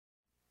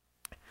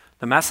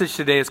The message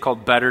today is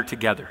called Better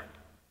Together.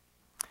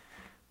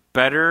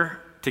 Better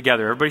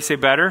together. Everybody say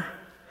better.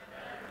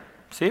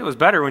 See, it was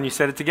better when you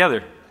said it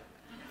together.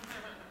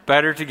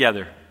 Better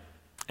together.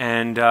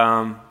 And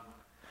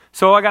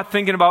so I got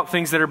thinking about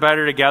things that are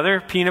better together.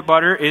 Peanut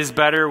butter is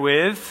better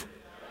with,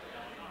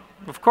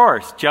 of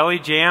course, jelly,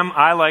 jam.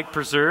 I like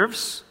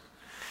preserves.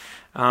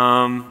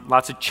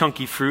 Lots of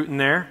chunky fruit in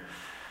there.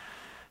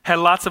 Had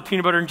lots of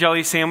peanut butter and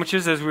jelly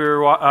sandwiches as we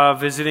were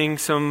visiting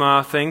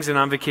some things and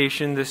on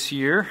vacation this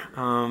year,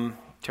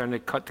 trying to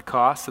cut the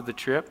cost of the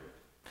trip.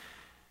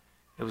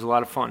 It was a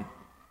lot of fun.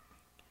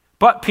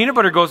 But peanut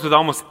butter goes with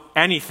almost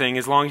anything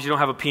as long as you don't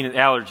have a peanut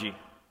allergy.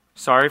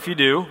 Sorry if you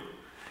do.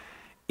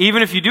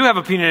 Even if you do have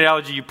a peanut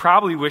allergy, you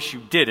probably wish you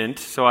didn't,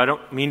 so I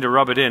don't mean to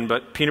rub it in,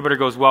 but peanut butter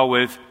goes well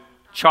with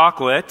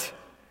chocolate,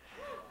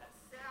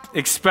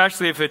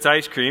 especially if it's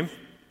ice cream.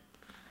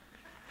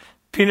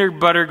 Peanut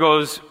butter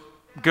goes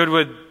good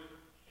with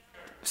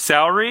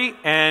celery,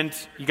 and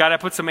you got to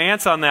put some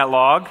ants on that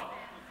log.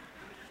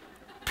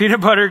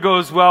 Peanut butter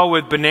goes well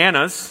with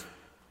bananas.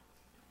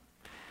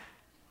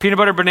 Peanut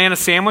butter banana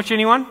sandwich,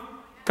 anyone?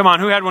 Come on,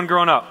 who had one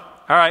growing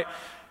up? All right.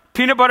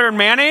 Peanut butter and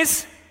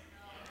mayonnaise?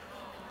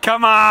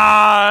 Come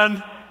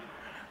on.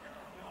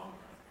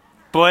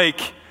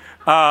 Blake.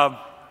 I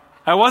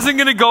wasn't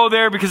going to go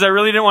there because I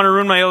really didn't want to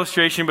ruin my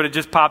illustration, but it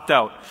just popped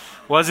out.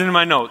 Wasn't in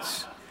my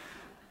notes.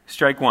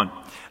 Strike one.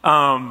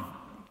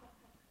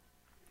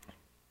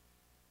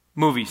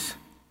 Movies.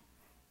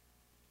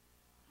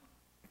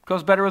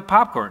 Goes better with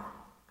popcorn.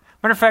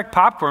 Matter of fact,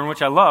 popcorn,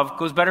 which I love,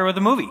 goes better with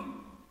a movie.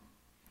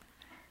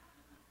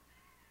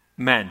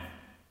 Men.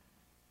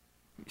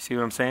 You see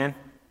what I'm saying?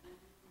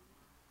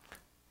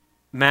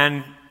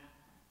 Men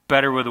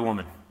better with a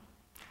woman.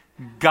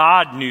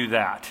 God knew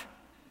that,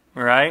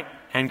 right?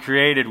 And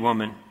created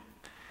woman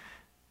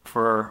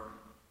for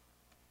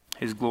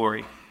his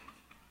glory.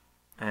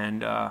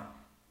 And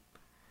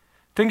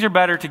things are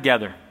better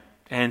together.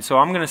 And so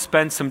I'm going to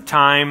spend some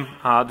time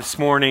this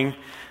morning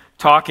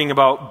talking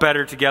about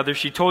better together.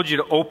 She told you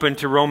to open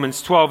to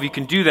Romans 12. You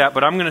can do that,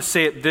 but I'm going to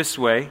say it this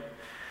way.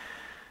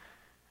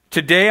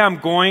 Today I'm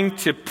going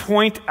to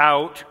point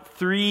out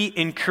 3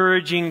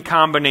 encouraging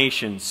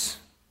combinations.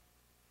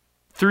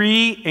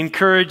 3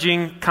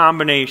 encouraging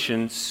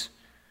combinations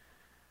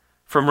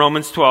from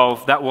Romans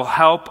 12 that will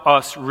help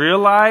us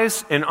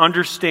realize and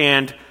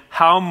understand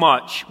how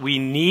much we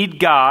need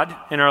God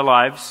in our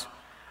lives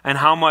and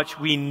how much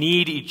we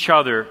need each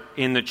other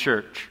in the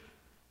church.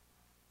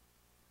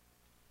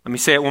 Let me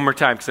say it one more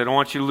time because I don't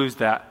want you to lose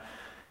that.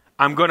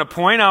 I'm going to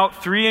point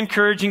out 3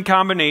 encouraging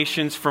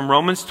combinations from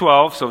Romans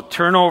 12, so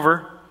turn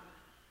over.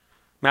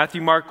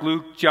 Matthew, Mark,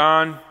 Luke,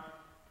 John,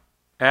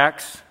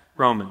 Acts,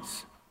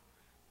 Romans.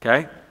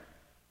 Okay?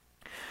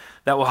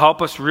 That will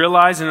help us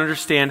realize and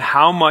understand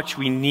how much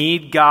we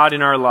need God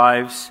in our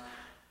lives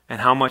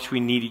and how much we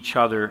need each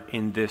other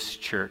in this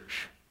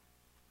church.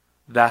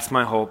 That's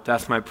my hope.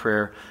 That's my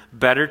prayer.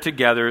 Better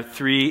together,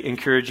 3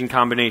 encouraging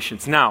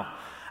combinations. Now,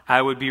 I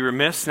would be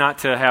remiss not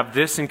to have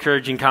this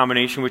encouraging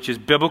combination, which is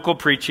biblical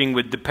preaching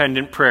with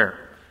dependent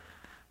prayer.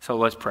 So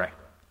let's pray.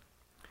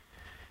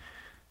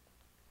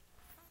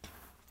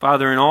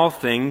 Father, in all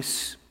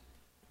things,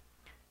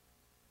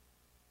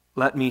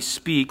 let me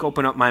speak,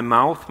 open up my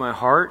mouth, my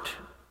heart,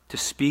 to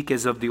speak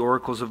as of the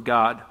oracles of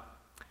God.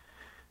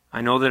 I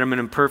know that I'm an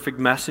imperfect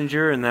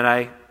messenger and that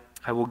I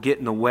will get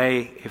in the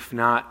way if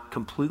not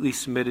completely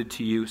submitted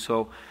to you.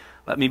 So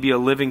let me be a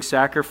living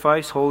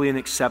sacrifice, holy and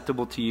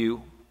acceptable to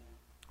you.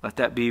 Let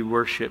that be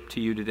worship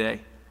to you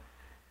today.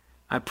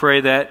 I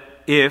pray that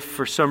if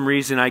for some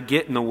reason I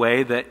get in the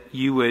way, that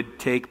you would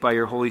take by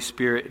your Holy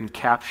Spirit and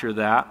capture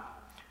that.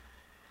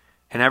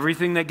 And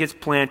everything that gets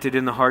planted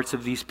in the hearts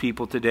of these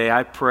people today,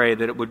 I pray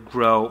that it would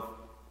grow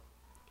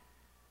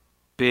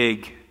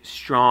big,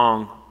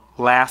 strong,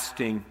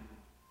 lasting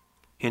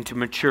into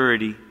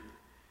maturity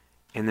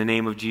in the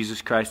name of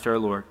Jesus Christ our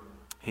Lord.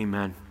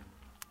 Amen.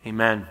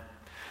 Amen.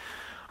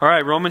 All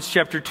right, Romans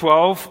chapter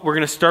 12. We're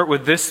going to start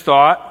with this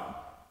thought.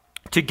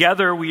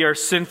 Together we are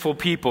sinful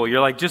people.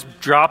 You're like, just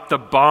drop the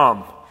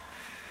bomb.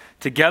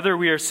 Together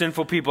we are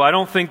sinful people. I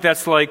don't think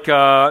that's like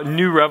a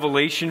new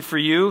revelation for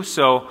you,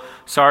 so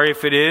sorry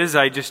if it is.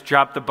 I just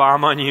dropped the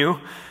bomb on you.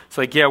 It's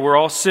like, yeah, we're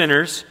all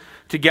sinners.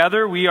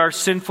 Together we are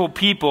sinful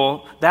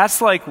people.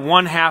 That's like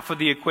one half of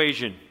the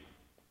equation.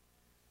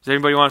 Does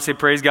anybody want to say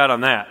praise God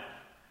on that?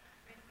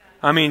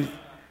 I mean,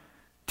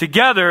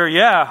 together,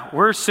 yeah,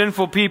 we're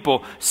sinful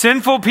people.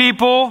 Sinful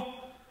people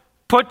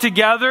put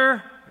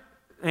together,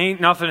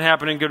 ain't nothing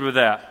happening good with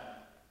that.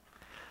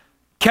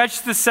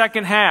 Catch the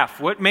second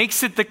half. What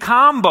makes it the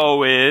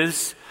combo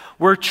is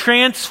we're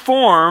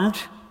transformed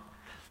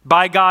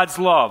by God's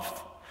love.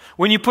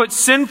 When you put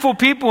sinful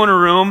people in a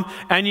room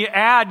and you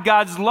add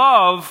God's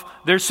love,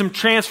 there's some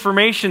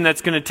transformation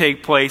that's going to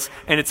take place,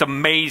 and it's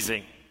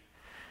amazing.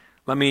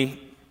 Let me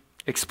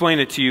explain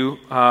it to you.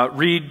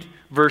 Read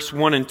verse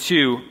 1 and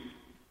 2.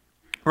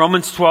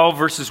 Romans 12,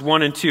 verses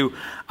 1 and 2.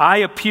 I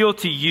appeal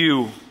to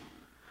you,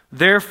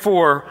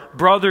 Therefore,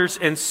 brothers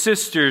and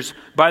sisters,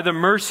 by the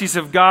mercies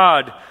of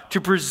God, to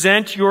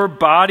present your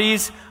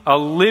bodies a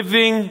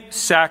living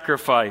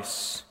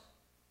sacrifice,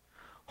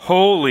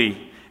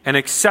 holy and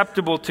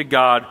acceptable to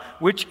God,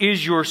 which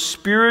is your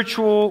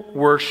spiritual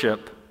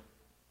worship.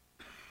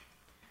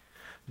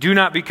 Do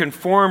not be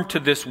conformed to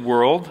this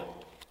world.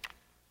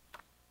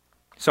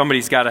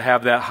 Somebody's got to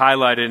have that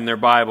highlighted in their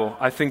Bible.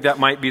 I think that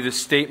might be the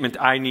statement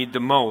I need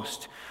the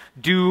most.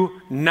 Do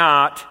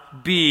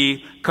not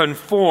be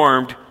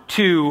conformed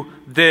to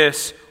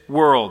this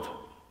world.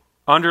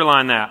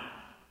 Underline that.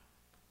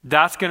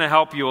 That's going to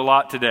help you a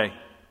lot today.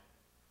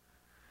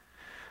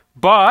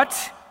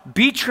 But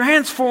be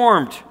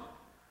transformed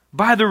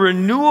by the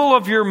renewal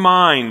of your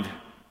mind.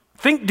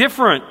 Think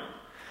different.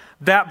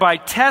 That by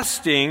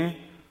testing,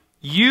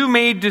 you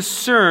may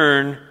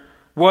discern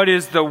what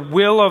is the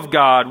will of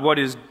God, what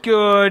is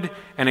good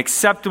and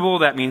acceptable,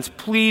 that means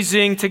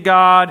pleasing to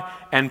God,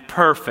 and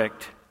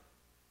perfect.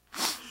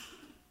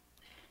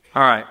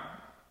 All right.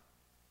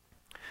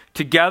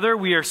 Together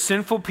we are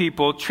sinful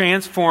people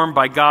transformed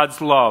by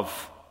God's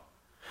love.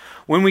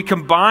 When we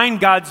combine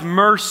God's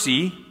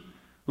mercy,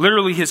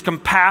 literally His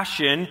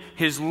compassion,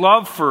 His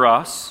love for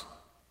us,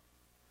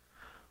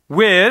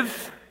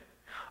 with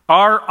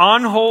our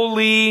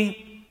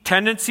unholy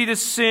tendency to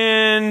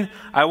sin,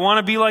 I want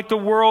to be like the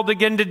world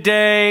again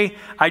today,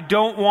 I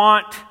do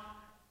want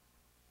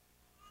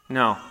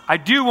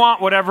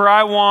whatever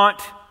I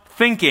want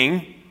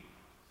thinking,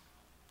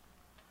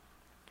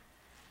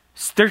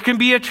 there can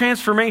be a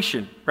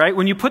transformation, right?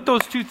 When you put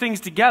those two things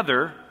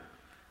together,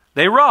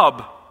 they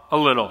rub a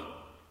little.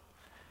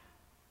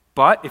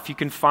 But if you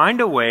can find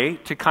a way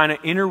to kind of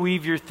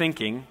interweave your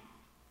thinking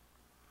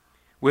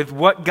with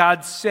what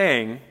God's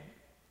saying,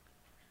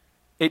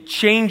 it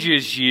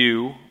changes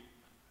you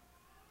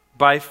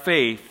by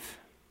faith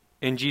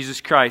in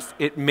Jesus Christ.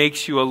 It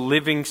makes you a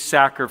living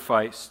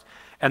sacrifice.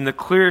 And the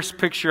clearest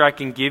picture I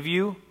can give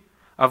you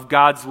of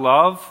God's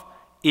love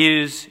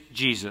is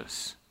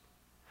Jesus.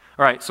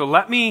 All right, so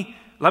let me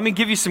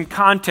give you some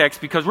context,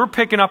 because we're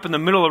picking up in the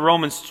middle of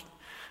Romans.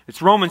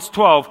 It's Romans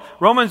 12.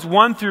 Romans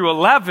 1 through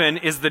 11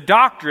 is the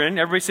doctrine.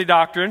 Everybody say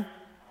doctrine.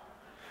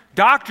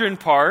 Doctrine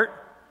part,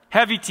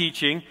 heavy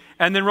teaching.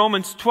 And then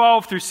Romans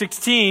 12 through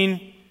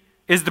 16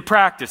 is the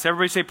practice.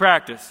 Everybody say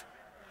practice.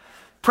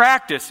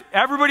 Practice.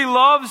 Everybody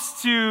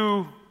loves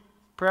to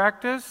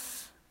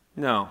practice?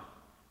 No.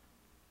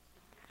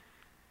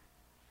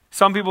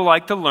 Some people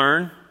like to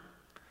learn.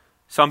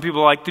 Some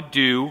people like to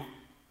do.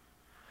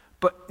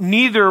 But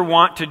neither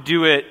want to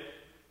do it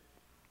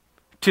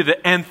to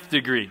the nth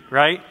degree,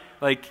 right?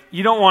 Like,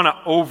 you don't want to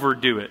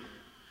overdo it.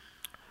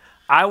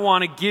 I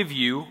want to give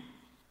you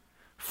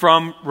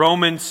from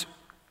Romans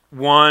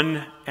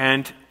 1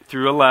 and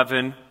through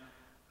 11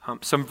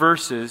 some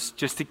verses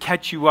just to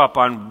catch you up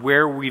on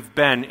where we've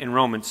been in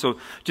Romans. So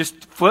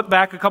just flip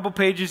back a couple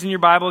pages in your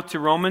Bible to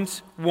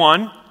Romans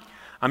 1.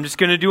 I'm just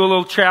going to do a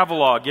little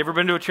travelogue. You ever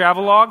been to a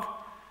travelogue?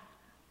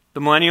 The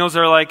millennials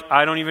are like,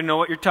 I don't even know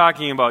what you're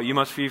talking about. You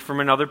must be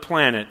from another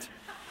planet.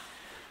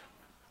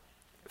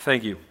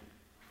 Thank you.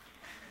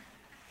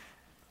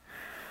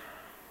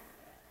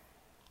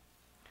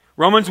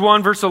 Romans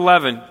 1, verse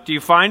 11. Do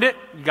you find it?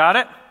 You got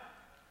it?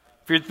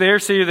 If you're there,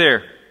 say you're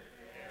there.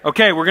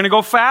 Okay, we're going to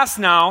go fast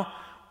now.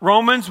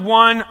 Romans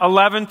 1,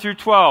 11 through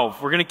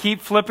 12. We're going to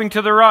keep flipping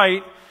to the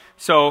right.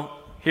 So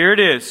here it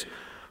is.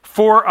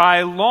 For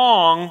I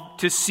long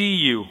to see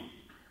you,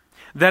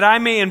 that I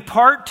may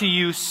impart to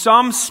you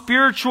some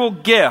spiritual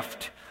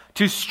gift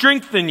to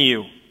strengthen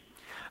you.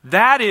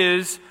 That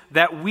is,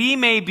 that we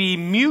may be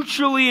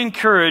mutually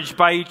encouraged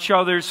by each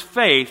other's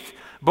faith,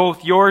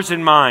 both yours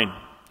and mine.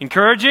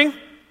 Encouraging?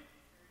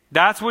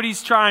 That's what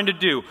he's trying to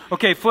do.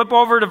 Okay, flip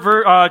over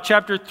to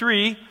chapter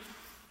 3,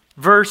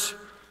 verse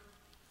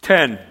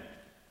 10.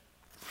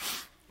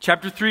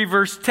 Chapter 3,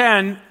 verse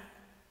 10,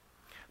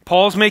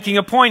 Paul's making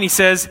a point. He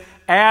says,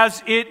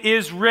 as it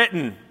is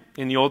written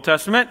in the Old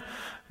Testament,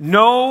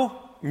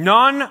 no,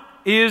 none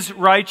is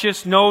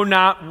righteous, no,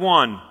 not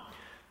one.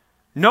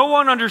 No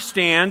one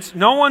understands,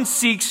 no one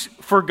seeks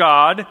for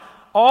God.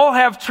 All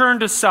have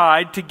turned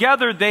aside.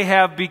 Together they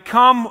have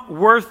become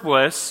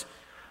worthless.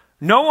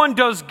 No one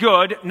does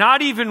good,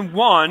 not even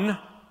one.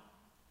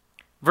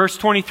 Verse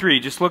 23,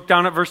 just look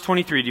down at verse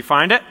 23. Do you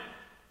find it?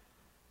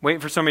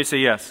 Waiting for somebody to say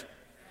yes.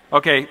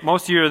 Okay,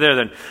 most of you are there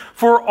then.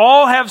 For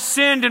all have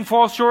sinned and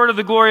fall short of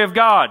the glory of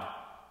God.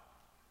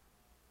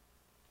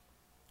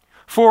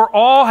 For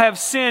all have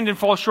sinned and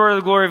fall short of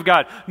the glory of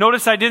God.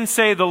 Notice I didn't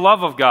say the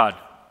love of God.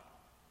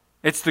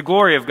 It's the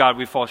glory of God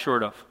we fall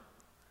short of.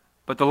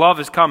 But the love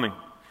is coming.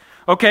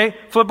 Okay,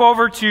 flip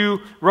over to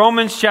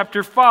Romans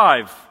chapter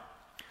 5.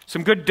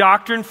 Some good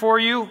doctrine for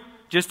you,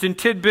 just in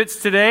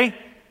tidbits today.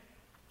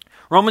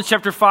 Romans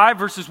chapter 5,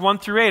 verses 1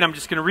 through 8. I'm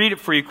just going to read it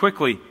for you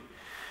quickly.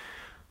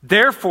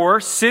 Therefore,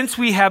 since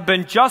we have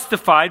been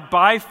justified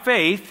by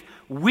faith,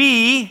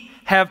 we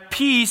have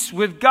peace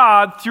with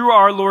God through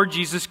our Lord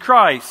Jesus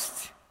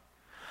Christ.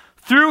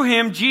 Through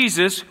him,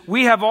 Jesus,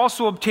 we have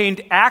also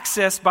obtained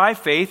access by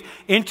faith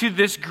into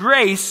this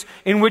grace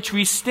in which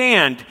we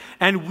stand,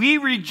 and we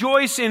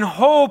rejoice in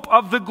hope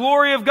of the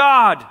glory of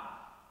God.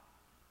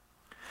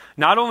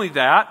 Not only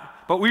that,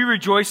 but we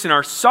rejoice in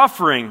our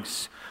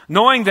sufferings,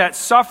 knowing that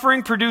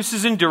suffering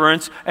produces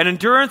endurance, and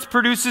endurance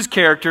produces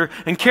character,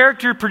 and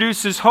character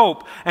produces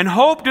hope. And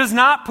hope does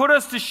not put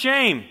us to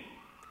shame,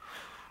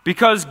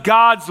 because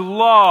God's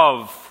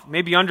love,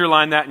 maybe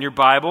underline that in your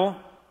Bible,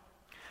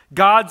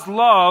 God's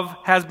love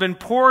has been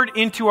poured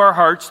into our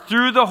hearts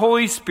through the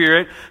Holy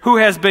Spirit who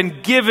has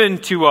been given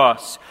to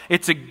us.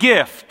 It's a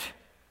gift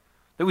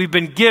that we've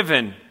been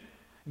given.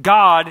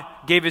 God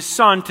gave his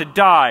Son to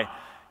die.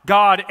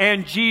 God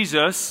and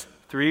Jesus,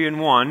 3 in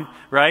 1,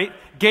 right,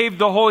 gave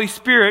the Holy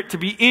Spirit to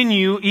be in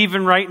you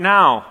even right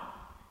now.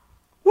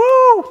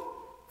 Woo!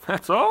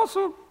 That's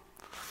awesome.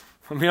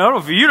 I mean, I don't know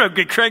if you don't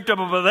get cranked up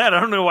about that. I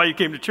don't know why you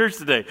came to church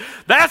today.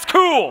 That's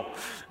cool.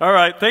 All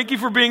right, thank you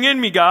for being in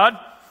me, God.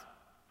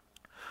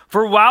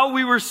 For while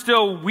we were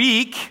still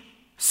weak,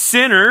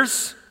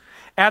 sinners,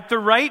 at the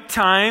right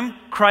time,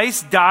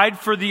 Christ died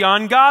for the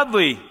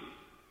ungodly.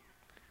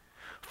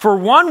 For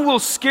one will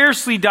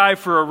scarcely die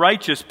for a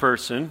righteous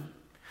person,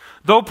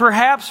 though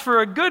perhaps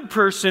for a good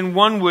person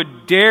one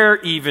would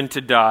dare even to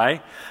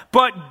die.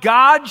 But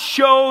God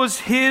shows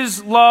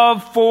his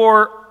love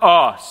for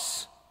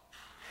us,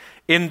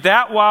 in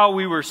that while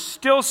we were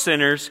still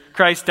sinners,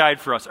 Christ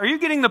died for us. Are you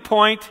getting the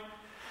point?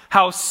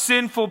 How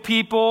sinful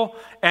people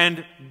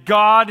and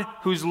God,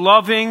 who's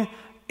loving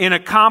in a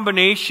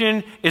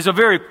combination, is a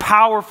very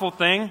powerful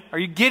thing. Are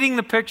you getting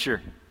the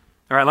picture?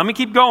 All right, let me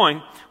keep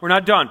going. We're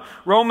not done.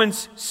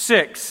 Romans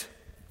 6.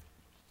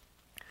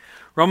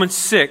 Romans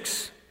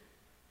 6,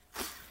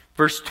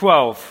 verse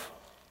 12.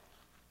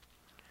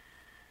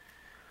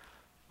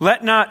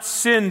 Let not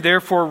sin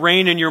therefore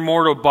reign in your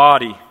mortal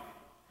body,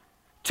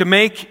 to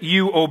make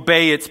you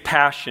obey its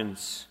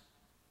passions.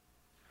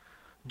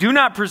 Do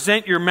not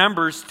present your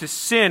members to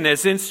sin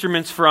as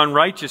instruments for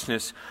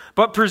unrighteousness,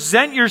 but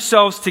present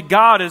yourselves to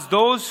God as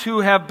those who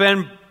have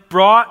been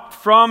brought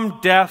from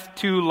death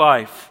to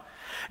life,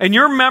 and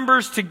your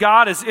members to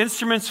God as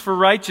instruments for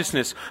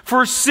righteousness.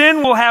 For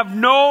sin will have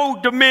no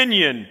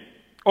dominion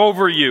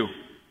over you.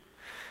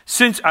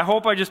 Since, I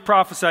hope I just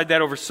prophesied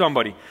that over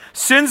somebody.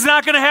 Sin's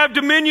not going to have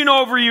dominion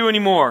over you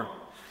anymore,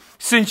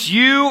 since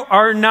you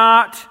are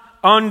not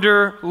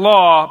under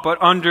law,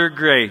 but under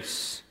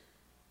grace.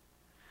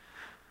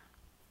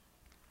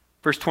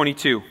 Verse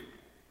 22.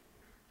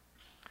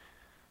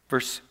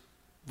 Verse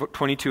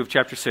 22 of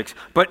chapter 6.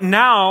 But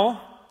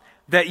now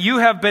that you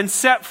have been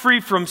set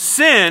free from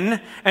sin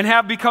and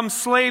have become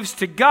slaves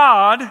to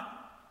God,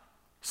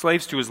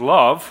 slaves to his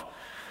love,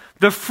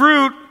 the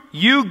fruit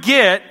you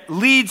get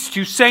leads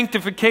to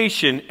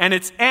sanctification, and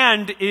its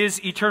end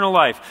is eternal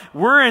life.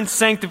 We're in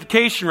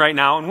sanctification right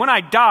now, and when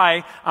I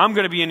die, I'm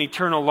going to be in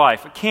eternal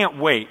life. I can't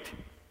wait.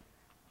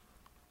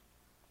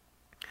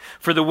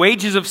 For the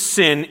wages of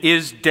sin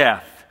is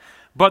death,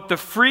 but the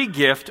free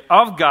gift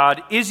of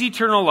God is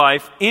eternal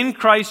life in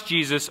Christ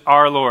Jesus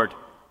our Lord.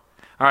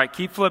 All right,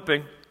 keep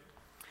flipping.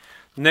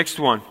 Next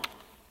one.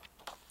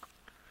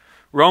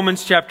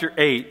 Romans chapter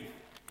 8.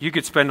 You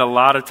could spend a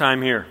lot of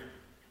time here.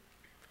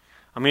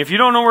 I mean, if you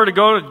don't know where to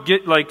go to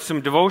get like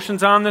some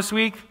devotions on this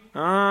week,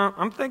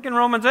 I'm thinking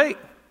Romans 8.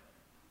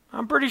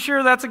 I'm pretty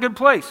sure that's a good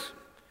place.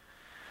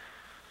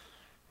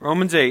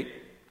 Romans 8,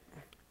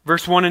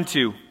 verse 1 and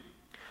 2.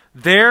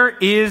 There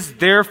is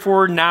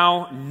therefore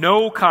now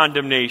no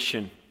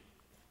condemnation.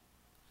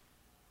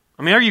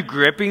 I mean, are you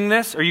gripping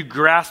this? Are you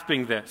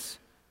grasping this?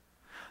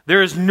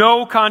 There is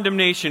no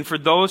condemnation for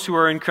those who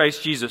are in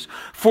Christ Jesus.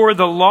 For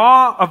the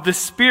law of the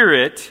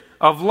Spirit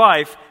of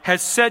life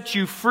has set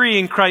you free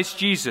in Christ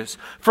Jesus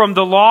from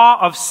the law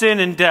of sin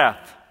and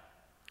death.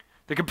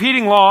 The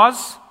competing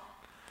laws,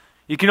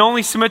 you can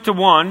only submit to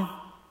one.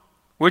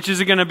 Which is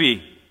it going to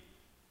be?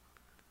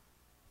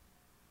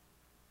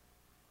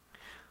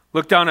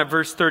 Look down at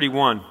verse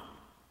 31.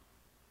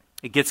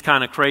 It gets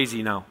kind of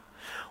crazy now.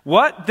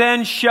 What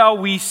then shall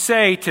we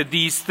say to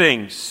these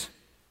things?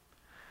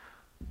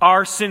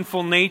 Our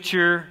sinful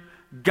nature,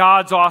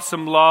 God's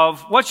awesome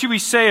love. What should we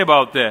say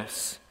about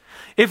this?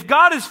 If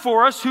God is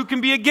for us, who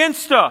can be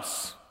against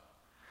us?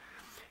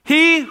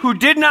 He who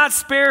did not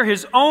spare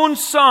his own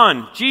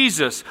Son,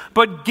 Jesus,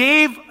 but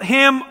gave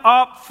him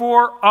up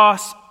for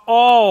us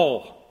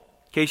all.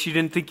 In case you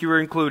didn't think you were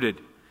included.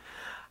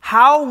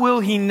 How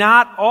will he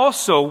not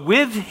also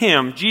with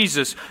him,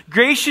 Jesus,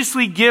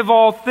 graciously give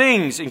all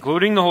things,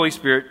 including the Holy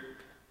Spirit?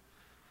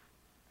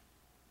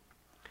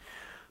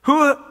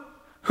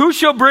 Who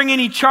shall bring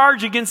any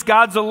charge against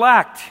God's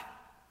elect?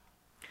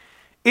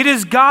 It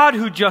is God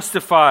who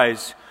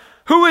justifies.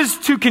 Who is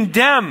to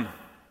condemn?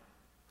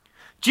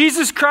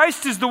 Jesus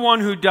Christ is the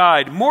one who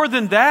died. More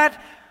than that,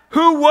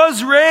 who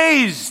was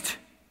raised?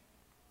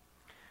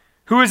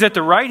 Who is at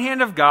the right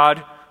hand of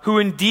God, who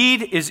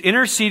indeed is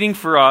interceding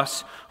for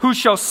us. Who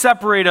shall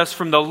separate us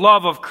from the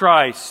love of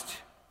Christ?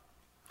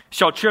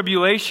 Shall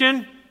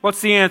tribulation?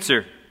 What's the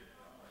answer?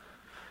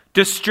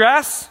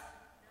 Distress?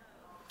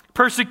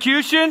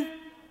 Persecution?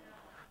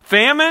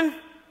 Famine?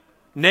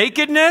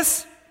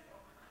 Nakedness?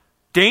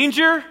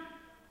 Danger?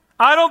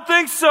 I don't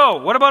think so.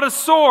 What about a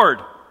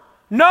sword?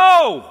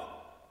 No!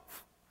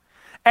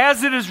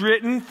 As it is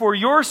written, for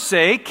your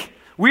sake,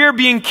 we are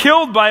being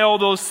killed by all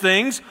those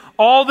things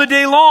all the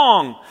day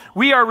long.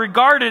 We are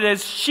regarded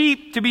as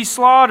sheep to be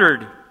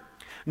slaughtered.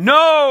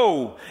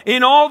 No!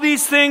 In all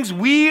these things,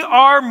 we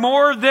are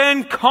more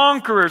than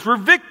conquerors. We're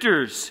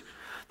victors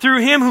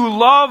through him who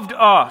loved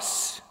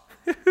us.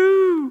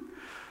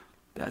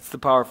 That's the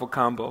powerful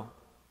combo.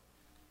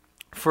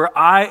 For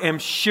I am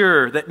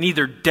sure that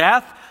neither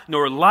death,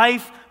 nor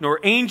life, nor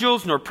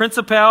angels, nor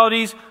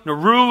principalities, nor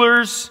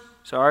rulers.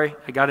 Sorry,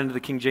 I got into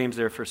the King James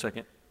there for a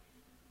second.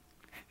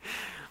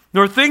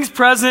 Nor things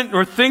present,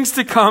 nor things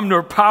to come,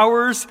 nor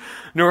powers,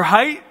 nor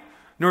height,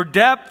 nor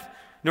depth,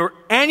 nor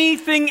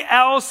anything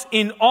else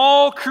in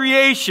all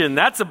creation,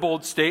 that's a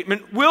bold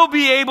statement, will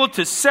be able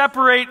to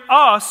separate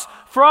us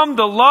from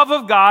the love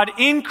of God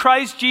in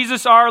Christ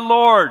Jesus our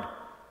Lord.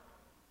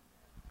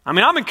 I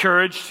mean, I'm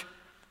encouraged.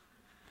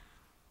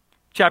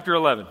 Chapter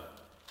 11.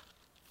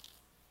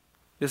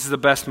 This is the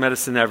best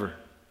medicine ever.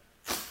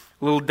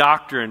 A little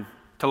doctrine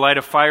to light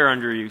a fire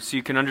under you so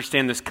you can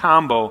understand this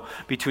combo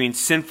between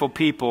sinful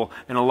people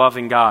and a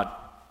loving God.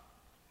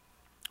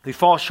 We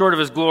fall short of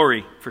his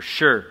glory, for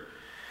sure,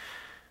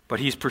 but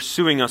he's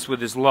pursuing us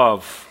with his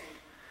love.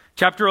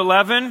 Chapter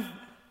 11,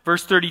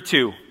 verse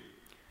 32.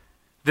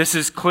 This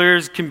is clear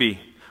as can be.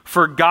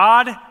 For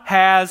God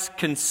has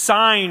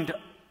consigned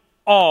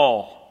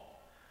all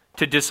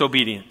to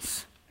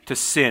disobedience, to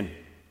sin.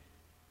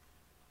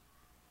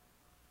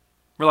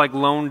 We're like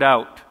loaned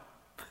out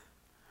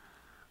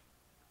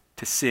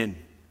to sin.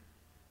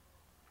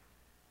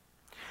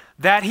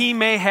 That he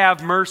may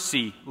have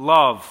mercy,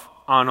 love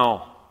on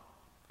all.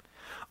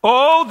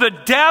 Oh, the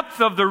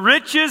depth of the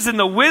riches and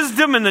the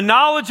wisdom and the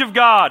knowledge of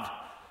God.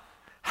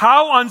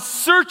 How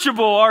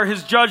unsearchable are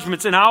his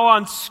judgments and how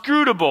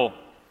inscrutable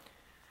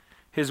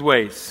his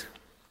ways.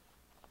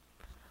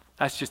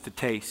 That's just a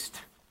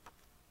taste.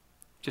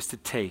 Just a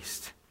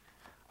taste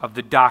of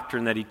the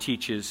doctrine that he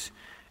teaches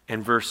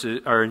in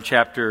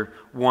chapter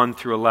 1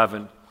 through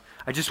 11.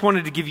 I just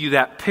wanted to give you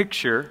that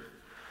picture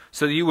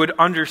so that you would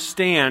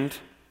understand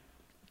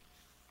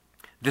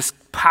this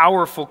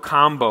powerful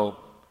combo.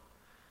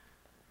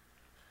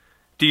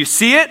 Do you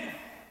see it?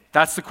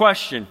 That's the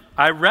question.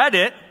 I read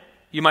it.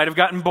 You might have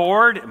gotten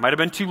bored. It might have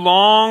been too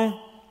long.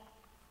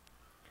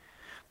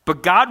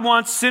 But God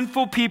wants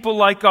sinful people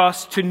like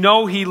us to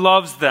know he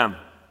loves them.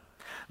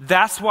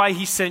 That's why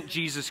he sent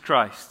Jesus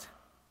Christ.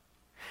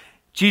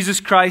 Jesus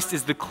Christ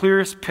is the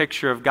clearest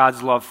picture of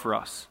God's love for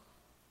us.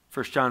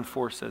 1 John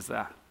 4 says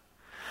that.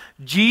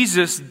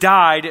 Jesus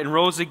died and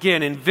rose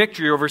again in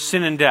victory over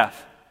sin and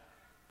death.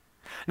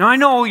 Now I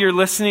know you're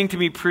listening to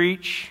me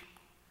preach,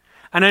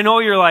 and I know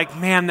you're like,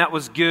 man, that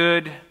was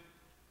good.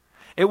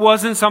 It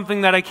wasn't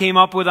something that I came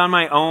up with on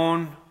my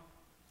own.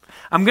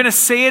 I'm going to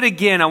say it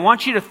again. I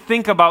want you to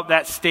think about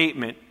that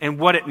statement and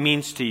what it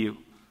means to you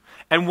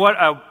and what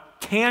a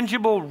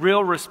tangible,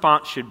 real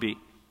response should be.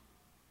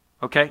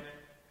 Okay?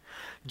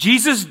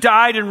 Jesus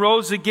died and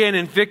rose again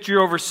in victory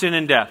over sin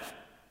and death.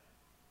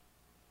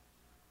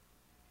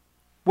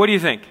 What do you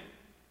think?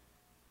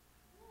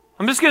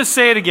 I'm just going to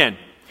say it again.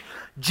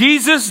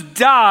 Jesus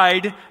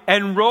died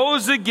and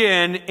rose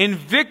again in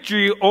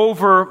victory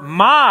over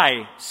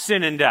my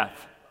sin and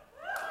death.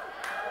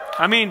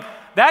 I mean,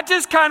 that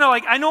just kind of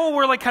like, I know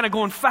we're like kind of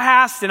going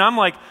fast and I'm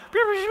like,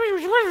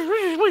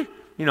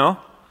 you know.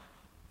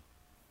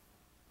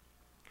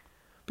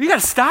 But you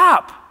got to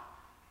stop.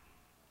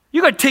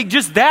 You got to take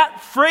just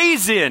that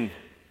phrase in.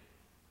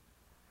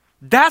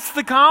 That's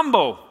the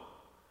combo.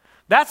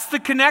 That's the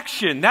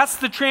connection. That's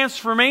the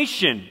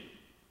transformation.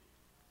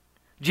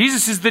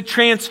 Jesus is the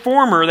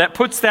transformer that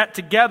puts that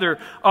together,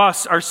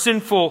 us, our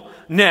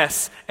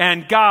sinfulness,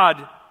 and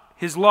God,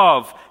 his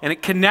love, and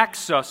it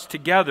connects us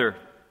together.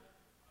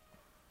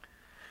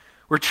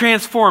 We're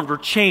transformed, we're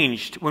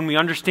changed when we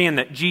understand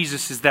that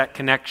Jesus is that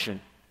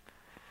connection.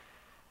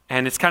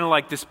 And it's kind of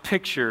like this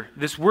picture.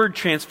 This word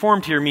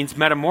transformed here means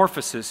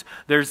metamorphosis.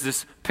 There's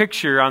this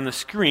picture on the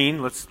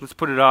screen. Let's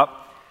put it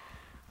up.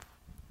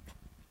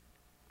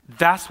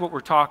 That's what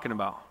we're talking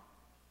about.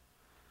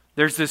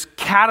 There's this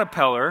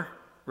caterpillar,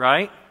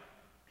 right?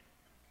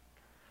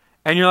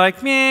 And you're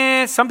like,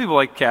 meh, some people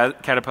like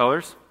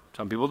caterpillars.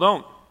 Some people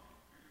don't.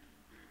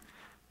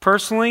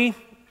 Personally,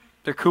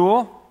 they're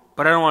cool,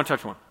 but I don't want to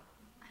touch one.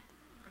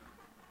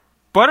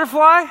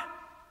 Butterfly?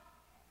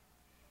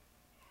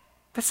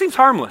 That seems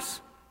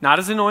harmless. Not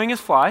as annoying as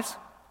flies.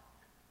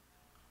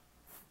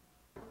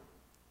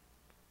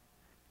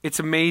 It's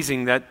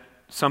amazing that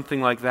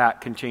something like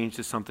that can change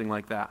to something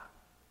like that.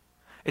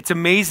 It's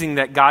amazing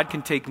that God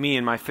can take me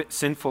in my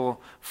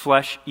sinful,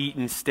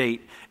 flesh-eaten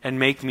state and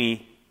make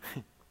me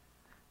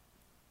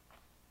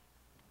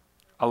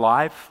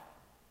alive,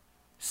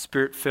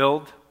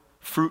 spirit-filled,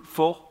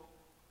 fruitful.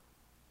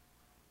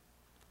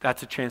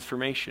 That's a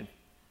transformation.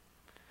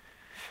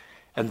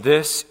 And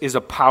this is a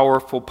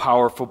powerful,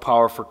 powerful,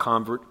 powerful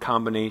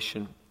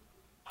combination.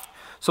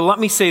 So let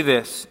me say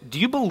this. Do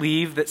you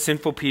believe that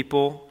sinful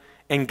people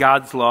and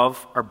God's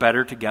love are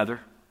better together?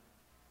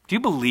 Do you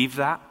believe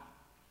that?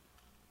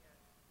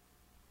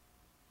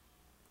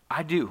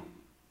 I do.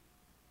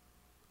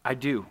 I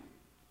do.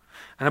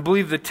 And I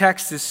believe the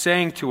text is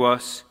saying to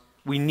us,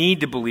 we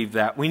need to believe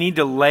that. We need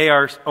to lay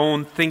our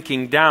own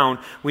thinking down.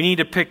 We need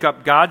to pick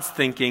up God's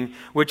thinking,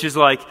 which is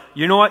like,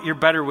 you know what? You're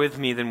better with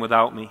me than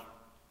without me.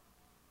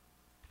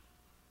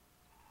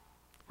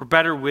 We're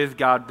better with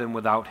God than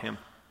without Him.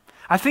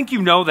 I think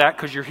you know that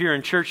because you're here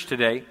in church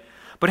today.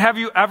 But have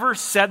you ever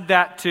said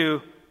that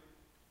to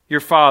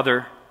your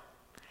Father?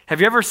 Have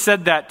you ever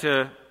said that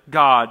to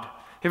God?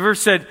 Have you ever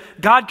said,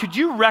 God, could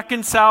you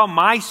reconcile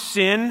my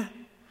sin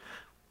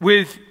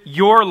with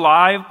your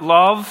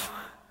love?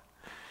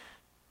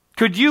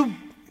 Could you,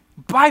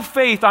 by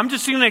faith, I'm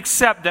just going to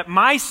accept that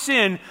my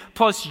sin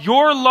plus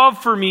your love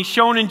for me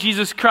shown in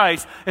Jesus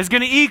Christ is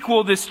going to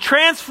equal this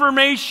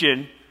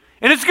transformation,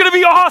 and it's going to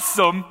be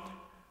awesome.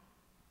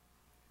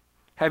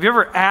 Have you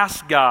ever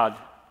asked God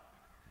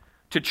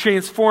to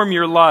transform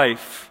your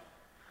life?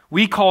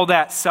 We call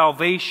that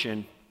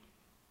salvation.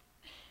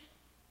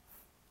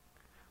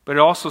 But it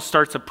also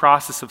starts a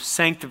process of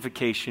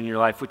sanctification in your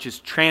life, which is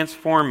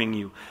transforming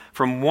you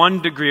from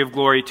one degree of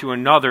glory to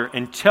another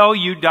until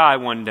you die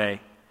one day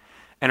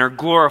and are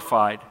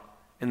glorified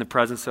in the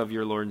presence of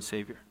your Lord and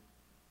Savior.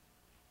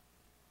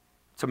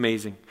 It's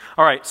amazing.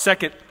 All right,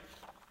 second.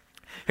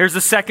 Here's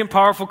the second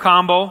powerful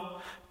combo.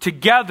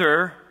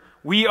 Together,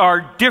 we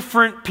are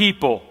different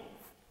people.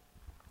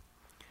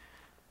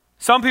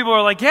 Some people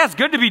are like, yeah, it's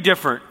good to be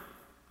different.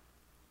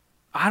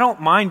 I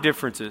don't mind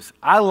differences.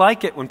 I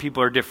like it when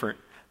people are different.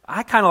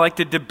 I kind of like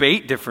to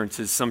debate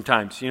differences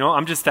sometimes.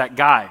 I'm just that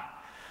guy.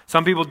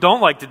 Some people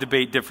don't like to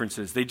debate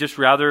differences. They just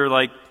rather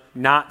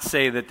not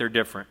say that they're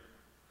different.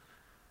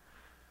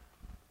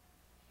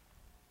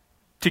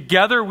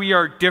 Together we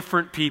are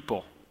different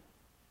people.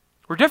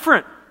 We're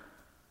different.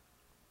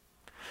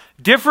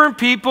 Different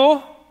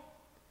people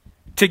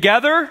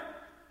together,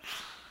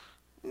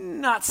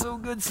 not so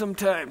good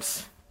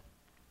sometimes.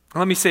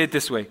 Let me say it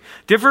this way.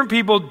 Different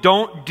people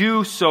don't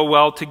do so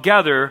well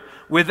together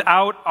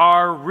without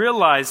our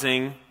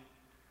realizing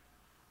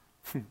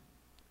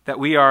that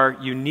we are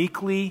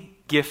uniquely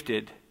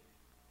gifted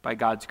by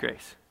God's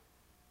grace.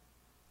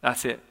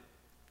 That's it.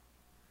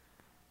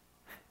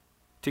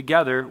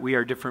 Together, we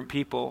are different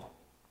people,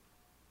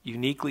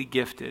 uniquely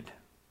gifted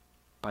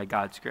by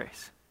God's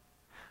grace.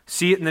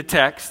 See it in the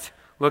text.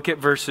 Look at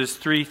verses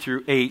 3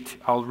 through 8.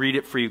 I'll read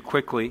it for you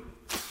quickly.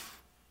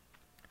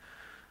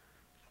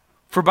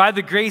 For by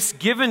the grace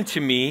given to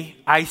me,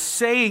 I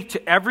say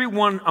to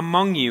everyone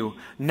among you,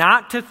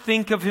 not to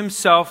think of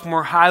himself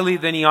more highly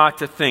than he ought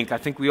to think. I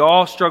think we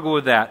all struggle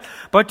with that.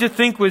 But to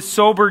think with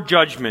sober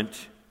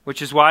judgment,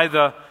 which is why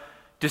the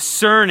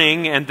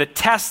discerning and the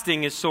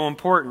testing is so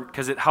important,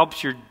 because it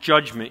helps your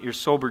judgment, your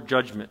sober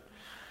judgment.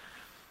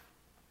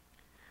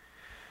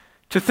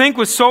 To think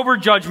with sober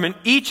judgment,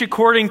 each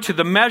according to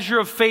the measure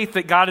of faith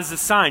that God has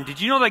assigned.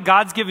 Did you know that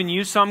God's given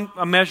you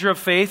a measure of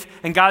faith,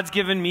 and God's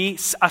given me,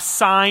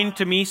 assigned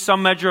to me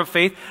some measure of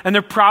faith, and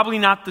they're probably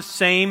not the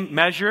same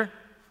measure?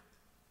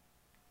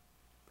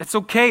 It's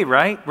okay,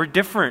 right? We're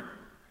different.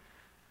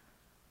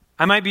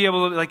 I might be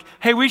able to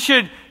hey, we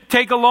should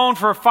take a loan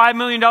for a $5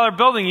 million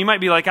building. You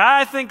might be like,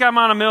 I think I'm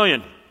on $1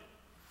 million.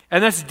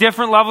 And that's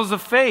different levels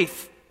of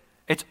faith.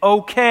 It's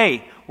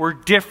okay. We're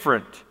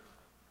different.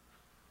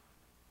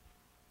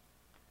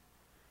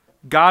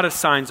 God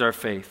assigns our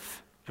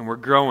faith, and we're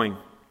growing.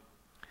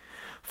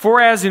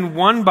 For as in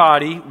one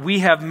body we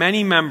have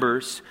many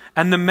members,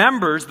 and the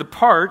members, the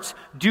parts,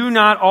 do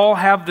not all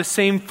have the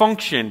same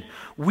function.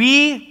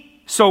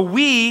 So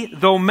we,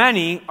 though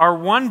many, are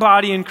one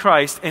body in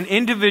Christ, and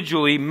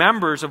individually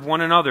members of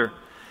one another.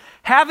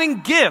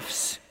 Having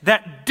gifts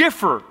that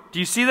differ. Do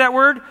you see that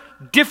word?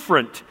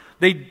 Different.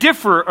 They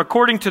differ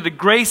according to the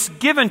grace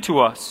given to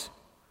us.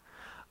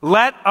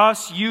 Let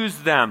us use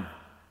them.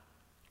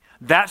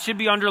 That should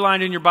be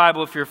underlined in your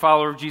Bible if you're a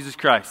follower of Jesus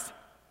Christ.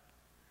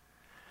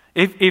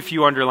 If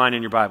you underline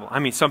in your Bible. I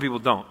mean, some people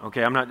don't,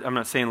 okay? I'm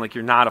not saying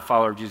you're not a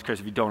follower of Jesus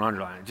Christ if you don't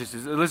underline it. Just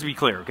let's be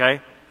clear,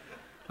 okay?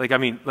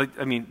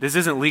 This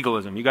isn't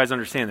legalism. You guys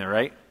understand that,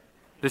 right?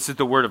 This is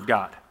the Word of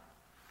God.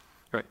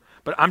 Right?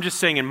 But I'm just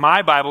saying in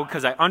my Bible,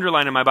 because I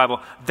underline in my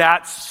Bible,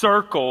 that's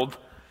circled.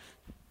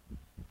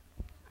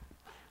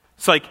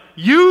 It's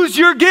use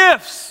your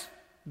gifts.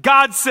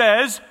 God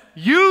says,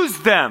 use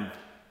them.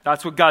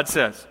 That's what God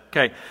says.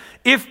 Okay.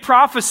 If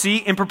prophecy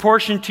in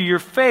proportion to your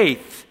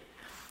faith,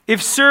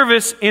 if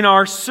service in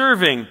our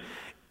serving,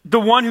 the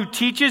one who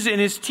teaches in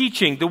his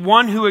teaching, the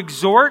one who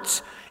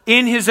exhorts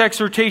in his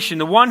exhortation,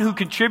 the one who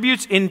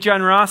contributes in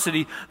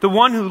generosity, the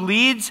one who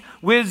leads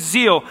with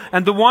zeal,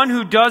 and the one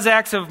who does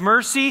acts of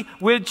mercy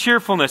with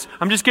cheerfulness.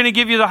 I'm just going to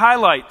give you the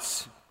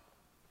highlights.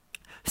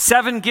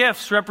 7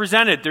 gifts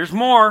represented. There's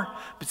more,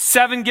 but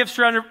 7 gifts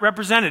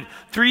represented.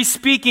 3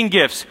 speaking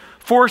gifts,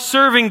 4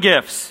 serving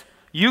gifts.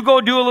 You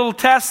go do a little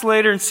test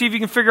later and see if you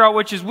can figure out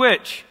which is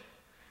which.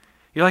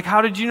 You're like,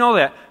 how did you know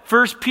that?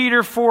 1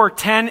 Peter 4,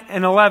 10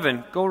 and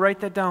 11. Go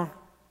write that down.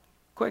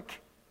 Quick.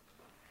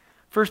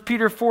 1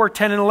 Peter 4,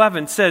 10 and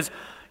 11 says,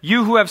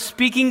 you who have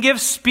speaking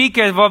gifts, speak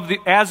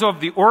as of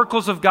the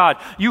oracles of God.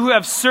 You who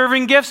have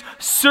serving gifts,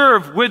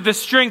 serve with the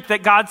strength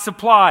that God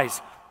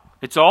supplies.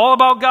 It's all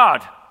about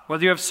God,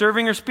 whether you have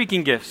serving or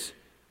speaking gifts.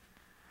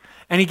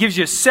 And he gives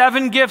you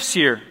 7 gifts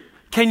here.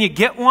 Can you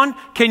get one?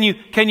 Can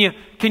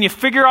you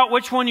figure out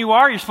which one you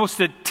are? You're supposed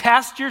to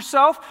test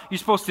yourself. You're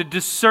supposed to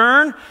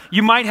discern.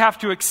 You might have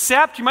to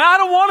accept. I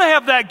don't want to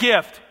have that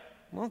gift.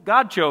 Well,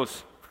 God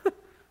chose.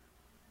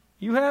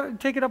 You have it,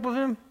 take it up with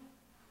him.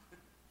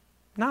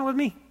 Not with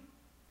me.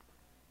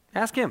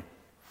 Ask him.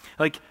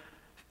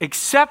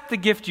 Accept the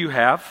gift you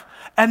have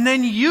and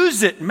then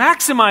use it,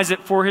 maximize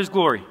it for his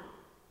glory.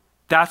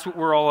 That's what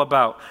we're all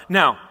about.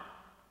 Now,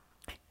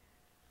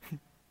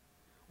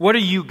 what are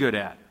you good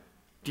at?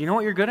 Do you know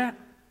what you're good at?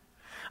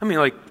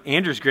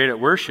 Andrew's great at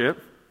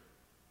worship.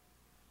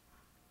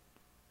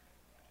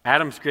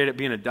 Adam's great at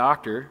being a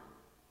doctor.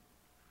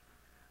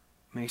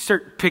 You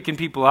start picking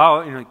people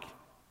out, and you're like,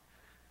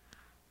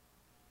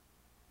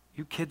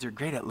 you kids are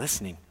great at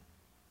listening.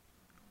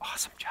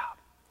 Awesome job.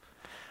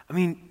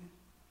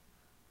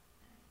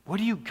 What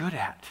are you good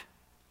at?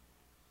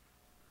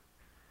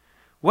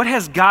 What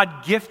has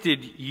God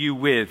gifted you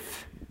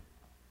with?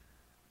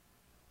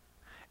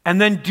 And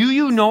then do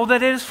you know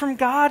that it is from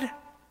God?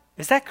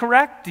 Is that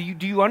correct? Do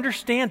you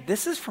understand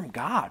this is from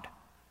God?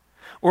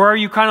 Or are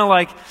you kind of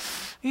like,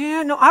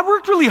 I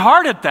worked really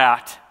hard at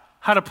that,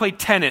 how to play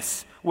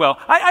tennis. Well,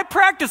 I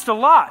practiced a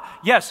lot.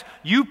 Yes,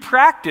 you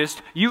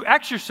practiced, you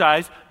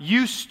exercised,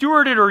 you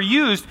stewarded or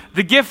used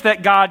the gift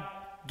that God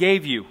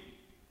gave you.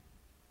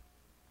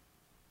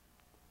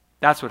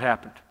 That's what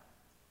happened.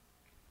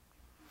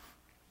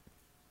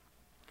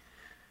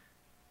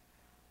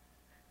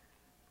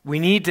 We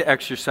need to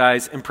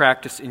exercise and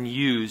practice and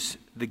use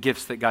the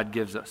gifts that God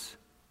gives us.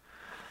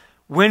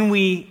 When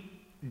we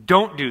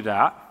don't do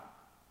that,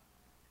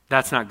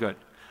 that's not good.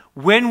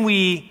 When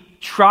we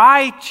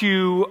try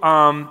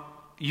to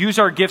use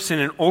our gifts in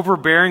an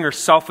overbearing or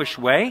selfish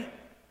way,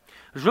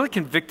 I was really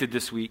convicted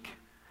this week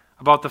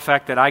about the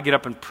fact that I get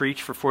up and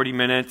preach for 40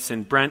 minutes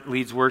and Brent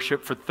leads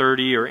worship for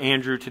 30 or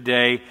Andrew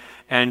today,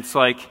 and it's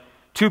like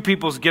 2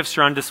 people's gifts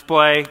are on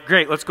display.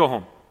 Great, let's go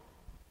home.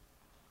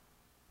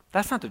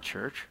 That's not the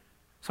church.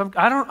 So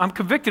I'm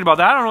convicted about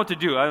that. I don't know what to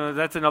do.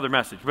 That's another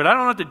message. But I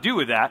don't know what to do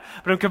with that.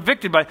 But I'm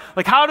convicted by,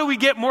 how do we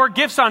get more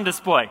gifts on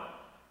display?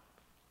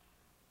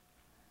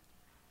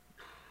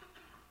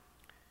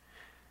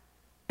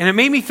 And it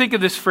made me think of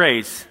this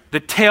phrase,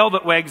 the tail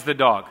that wags the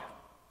dog.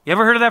 You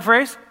ever heard of that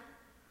phrase?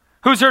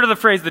 Who's heard of the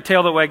phrase, the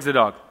tail that wags the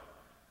dog?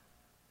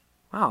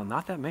 Wow,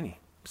 not that many.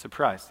 I'm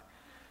surprised.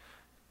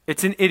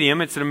 It's an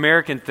idiom. It's an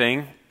American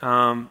thing.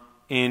 In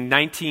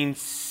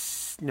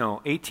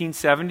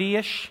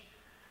 1870-ish,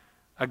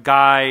 a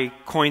guy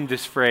coined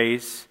this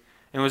phrase,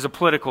 and it was a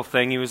political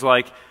thing. He was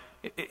like,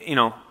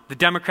 the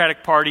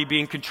Democratic Party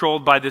being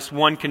controlled by this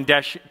one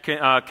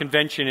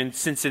convention in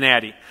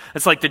Cincinnati.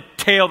 It's like the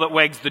tail that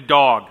wags the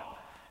dog.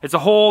 It's a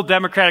whole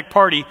Democratic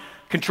Party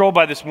controlled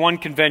by this one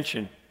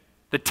convention.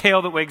 The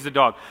tail that wags the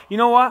dog. You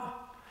know what?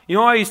 You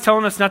know why he's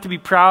telling us not to be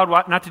proud,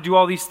 not to do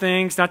all these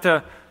things, not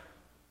to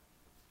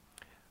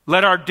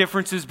let our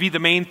differences be the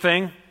main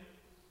thing?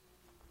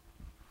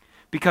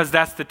 Because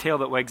that's the tail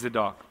that wags the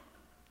dog.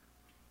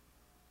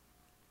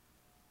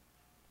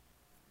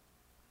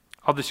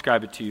 I'll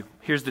describe it to you.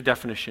 Here's the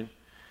definition.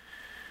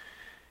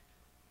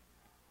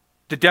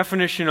 The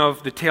definition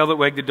of the tail that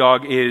wagged the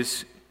dog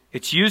is,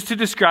 it's used to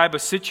describe a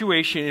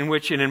situation in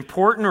which an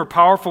important or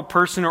powerful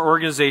person or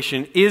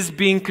organization is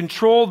being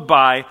controlled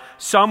by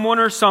someone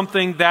or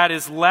something that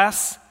is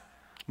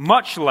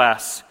much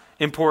less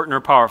important or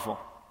powerful.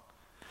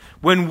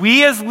 When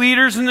we as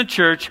leaders in the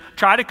church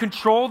try to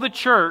control the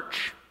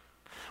church,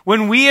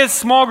 when we as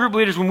small group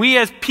leaders, when we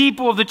as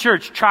people of the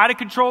church try to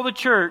control the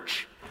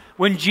church,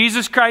 when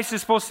Jesus Christ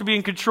is supposed to be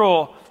in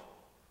control,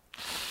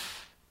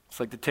 it's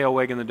like the tail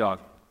wagging the dog.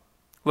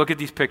 Look at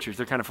these pictures.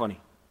 They're kind of funny.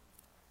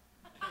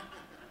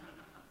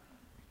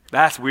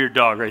 That's a weird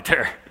dog right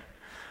there.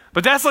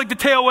 But that's like the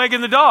tail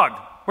wagging the dog.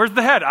 Where's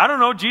the head? I don't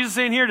know. Jesus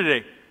ain't here today.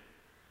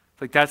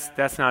 It's like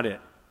that's not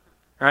it.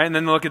 All right, and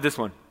then look at this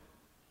one.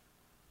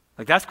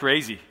 That's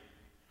crazy.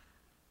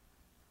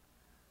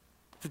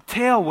 The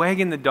tail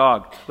wagging the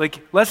dog.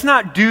 Let's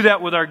not do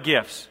that with our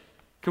gifts.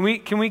 Can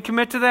we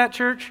commit to that,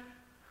 church,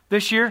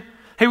 this year?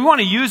 Hey, we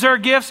want to use our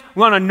gifts.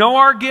 We want to know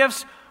our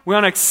gifts. We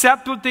want to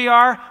accept what they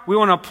are. We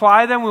want to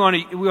apply them. We want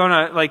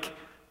to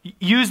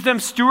use them,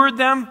 steward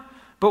them.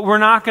 But we're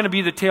not going to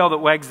be the tail that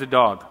wags the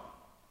dog.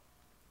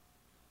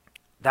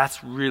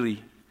 That's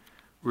really,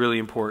 really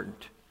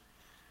important.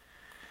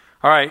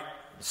 All right,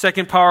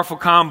 second powerful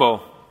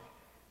combo.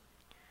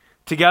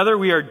 Together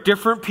we are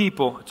different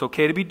people. It's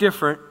okay to be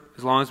different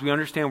as long as we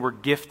understand we're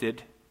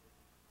gifted.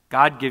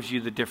 God gives you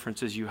the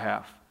differences you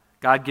have.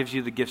 God gives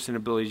you the gifts and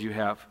abilities you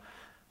have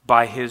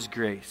by His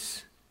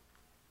grace.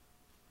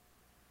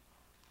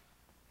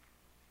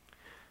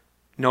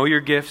 Know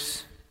your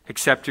gifts,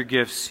 accept your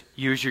gifts,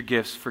 use your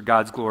gifts for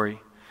God's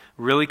glory.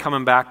 really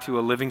coming back to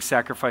a living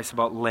sacrifice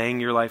about laying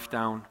your life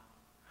down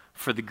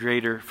for the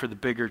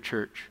bigger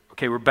church.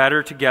 Okay, we're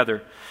better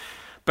together.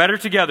 Better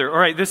together. All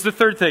right, this is the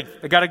third thing.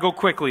 I got to go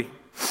quickly.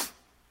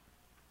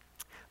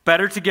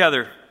 Better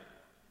together.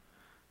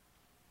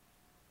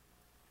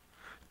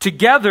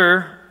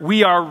 Together,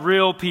 we are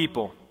real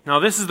people. Now,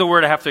 this is the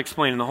word I have to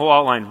explain in the whole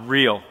outline,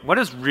 real. What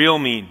does real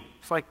mean?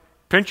 It's like,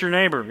 pinch your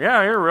neighbor.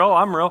 Yeah, you're real,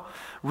 I'm real.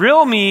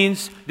 Real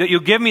means that you'll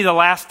give me the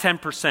last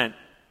 10%.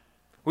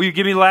 Will you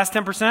give me the last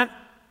 10%?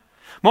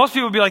 Most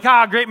people will be like,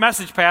 great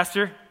message,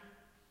 Pastor.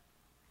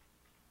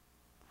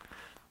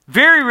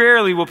 Very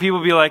rarely will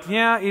people be like,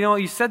 yeah,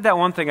 you said that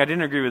one thing, I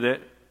didn't agree with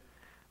it.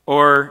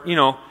 Or,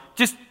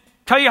 just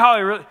tell you how I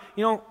really,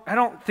 I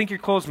don't think your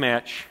clothes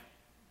match.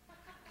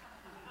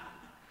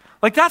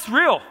 Like, that's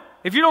real.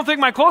 If you don't think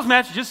my clothes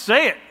match, just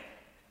say it.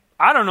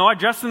 I don't know, I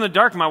dressed in the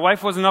dark, my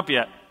wife wasn't up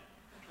yet.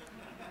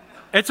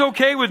 It's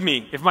okay with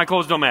me if my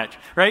clothes don't match,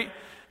 right?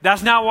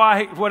 That's not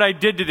what I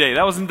did today.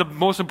 That wasn't the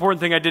most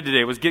important thing I did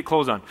today, was get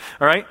clothes on,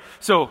 all right?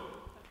 So,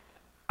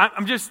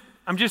 I'm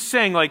just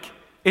saying, like,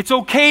 it's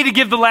okay to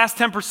give the last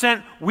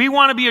 10%. We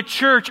want to be a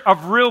church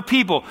of real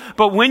people.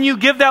 But when you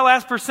give that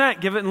last percent,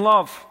 give it in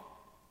love.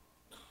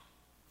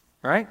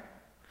 Right?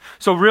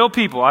 So real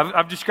people,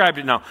 I've described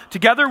it now.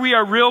 Together we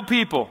are real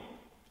people.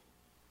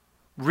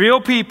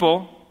 Real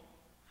people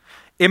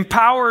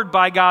empowered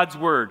by God's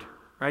word.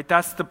 Right?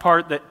 That's the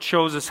part that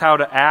shows us how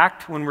to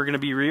act when we're going to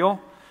be real.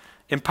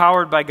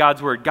 Empowered by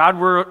God's word.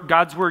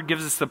 God's word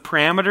gives us the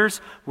parameters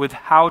with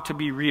how to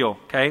be real,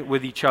 okay,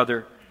 with each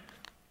other.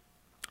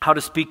 How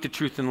to speak the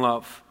truth in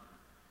love.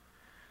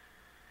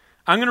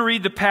 I'm going to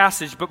read the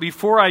passage, but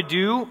before I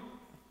do,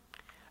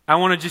 I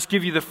want to just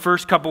give you the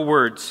first couple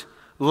words.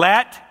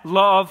 Let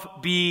love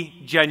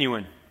be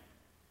genuine.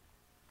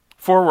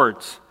 4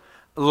 words.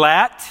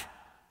 Let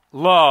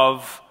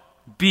love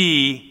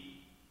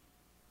be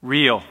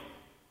real.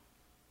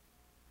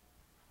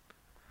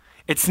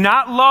 It's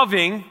not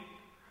loving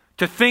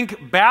to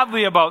think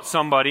badly about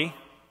somebody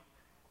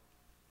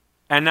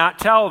and not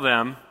tell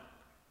them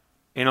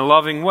in a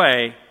loving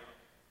way,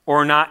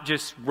 or not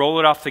just roll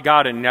it off to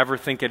God and never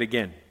think it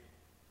again.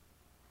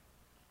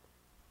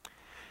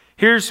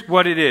 Here's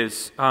what it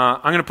is.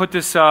 I'm going to put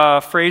this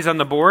phrase on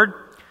the board.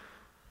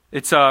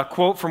 It's a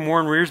quote from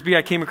Warren Wiersbe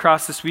I came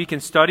across this week in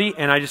study,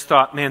 and I just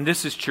thought, man,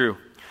 this is true.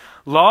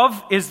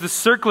 Love is the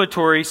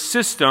circulatory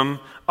system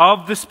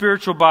of the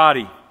spiritual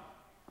body,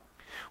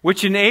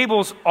 which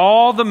enables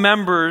all the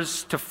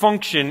members to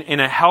function in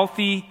a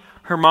healthy,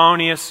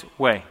 harmonious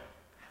way.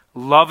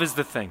 Love is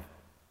the thing.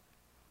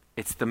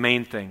 It's the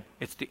main thing.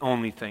 It's the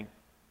only thing.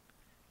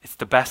 It's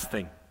the best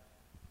thing.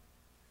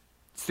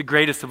 It's the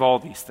greatest of all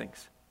these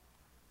things.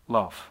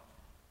 Love.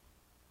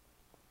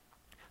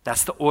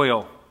 That's the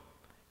oil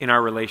in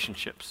our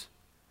relationships.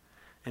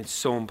 And it's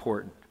so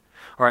important.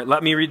 All right,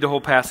 let me read the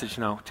whole passage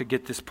now to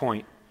get this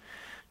point.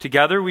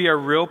 Together we are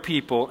real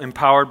people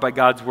empowered by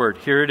God's word.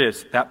 Here it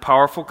is, that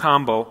powerful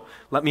combo.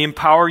 Let me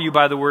empower you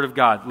by the word of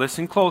God.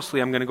 Listen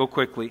closely. I'm going to go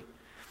quickly.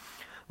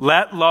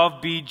 Let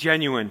love be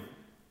genuine.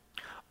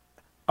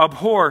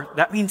 Abhor,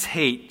 that means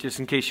hate, just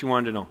in case you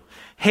wanted to know.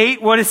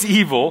 Hate what is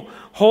evil.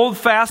 Hold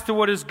fast to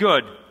what is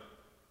good.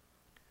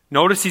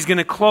 Notice he's going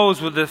to close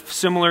with a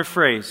similar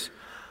phrase.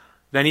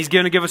 Then he's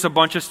going to give us a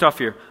bunch of stuff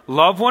here.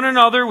 Love one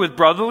another with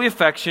brotherly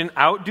affection.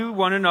 Outdo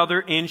one another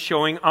in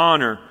showing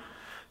honor.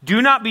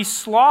 Do not be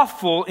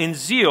slothful in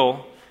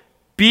zeal.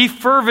 Be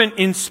fervent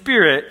in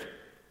spirit.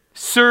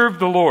 Serve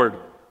the Lord.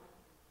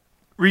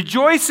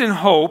 Rejoice in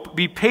hope.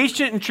 Be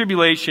patient in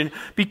tribulation.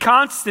 Be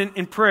constant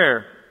in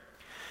prayer.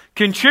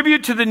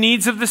 Contribute to the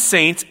needs of the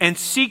saints and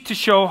seek to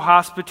show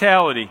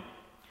hospitality.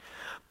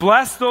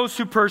 Bless those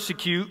who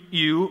persecute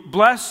you.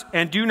 Bless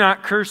and do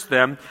not curse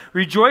them.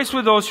 Rejoice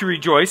with those who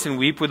rejoice and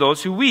weep with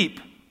those who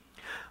weep.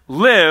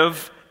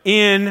 Live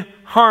in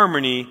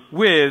harmony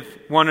with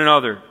one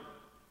another.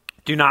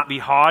 Do not be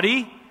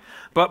haughty,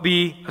 but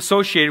be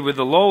associated with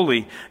the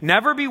lowly.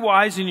 Never be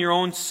wise in your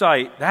own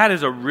sight. That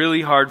is a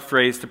really hard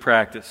phrase to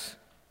practice.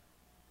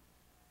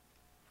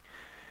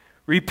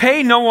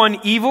 Repay no one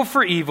evil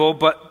for evil,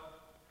 but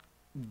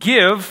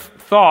give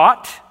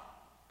thought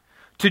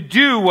to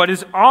do what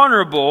is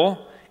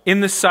honorable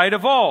in the sight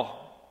of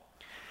all.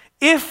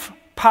 If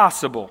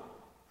possible,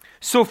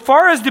 so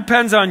far as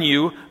depends on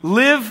you,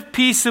 live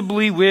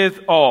peaceably with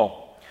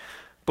all.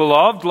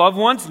 Beloved, loved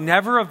ones,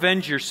 never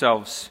avenge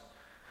yourselves,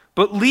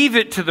 but leave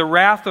it to the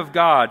wrath of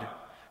God.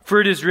 For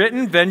it is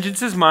written,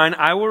 vengeance is mine,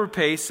 I will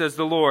repay, says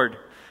the Lord.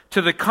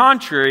 To the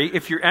contrary,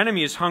 if your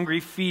enemy is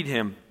hungry, feed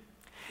him.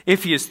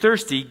 If he is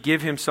thirsty,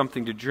 give him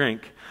something to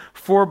drink.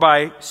 For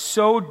by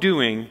so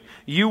doing,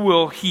 you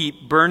will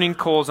heap burning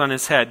coals on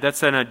his head.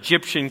 That's an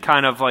Egyptian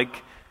kind of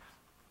like...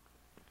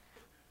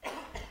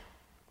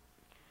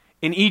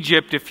 In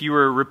Egypt, if you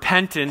were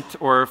repentant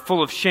or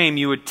full of shame,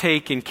 you would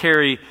take and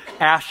carry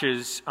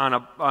ashes on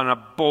a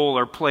bowl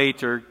or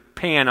plate or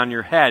pan on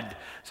your head.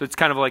 So it's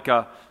kind of like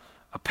a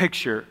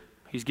picture.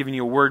 He's giving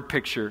you a word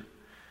picture.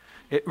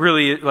 It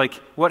really, like,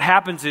 what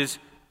happens is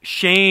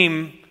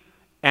shame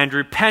and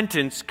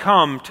repentance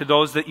come to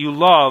those that you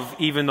love,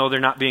 even though they're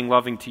not being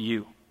loving to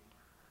you.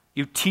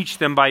 You teach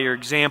them by your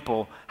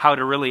example how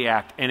to really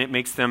act, and it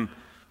makes them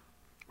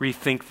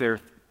rethink their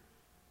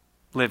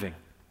living.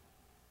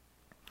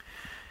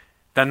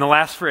 Then the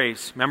last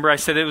phrase. Remember I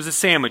said it was a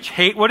sandwich.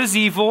 Hate what is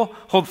evil,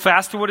 hold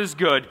fast to what is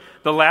good.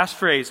 The last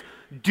phrase.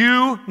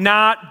 Do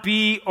not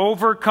be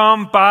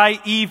overcome by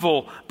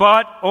evil,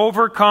 but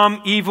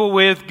overcome evil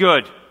with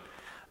good.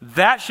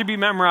 That should be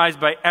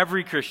memorized by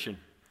every Christian,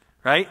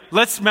 right?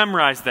 Let's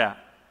memorize that.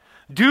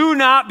 Do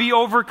not be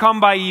overcome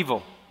by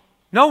evil.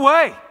 No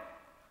way.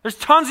 There's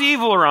tons of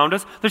evil around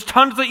us. There's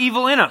tons of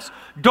evil in us.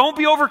 Don't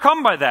be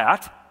overcome by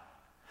that,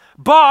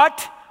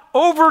 but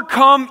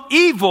overcome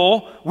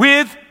evil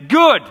with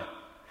good.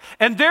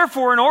 And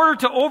therefore, in order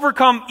to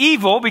overcome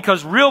evil,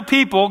 because real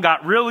people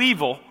got real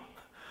evil,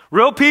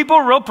 real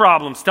people, real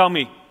problems, tell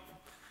me.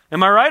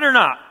 Am I right or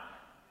not?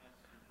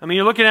 I mean,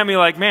 you're looking at me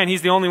like, man,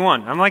 he's the only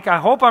one. I'm like, I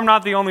hope I'm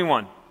not the only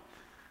one.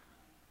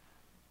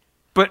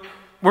 But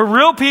we're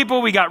real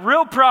people, we got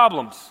real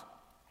problems.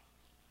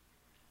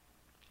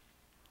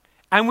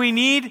 And we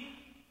need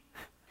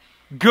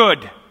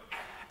good.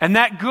 And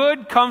that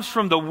good comes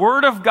from the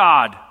Word of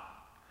God.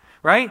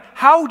 Right?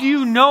 How do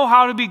you know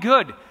how to be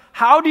good?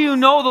 How do you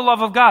know the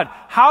love of God?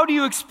 How do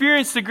you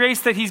experience the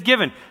grace that He's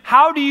given?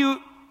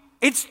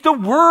 It's the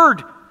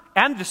Word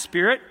and the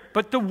Spirit,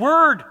 but the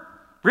Word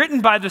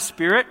written by the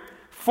Spirit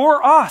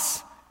for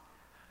us.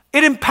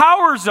 It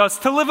empowers us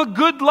to live a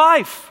good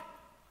life.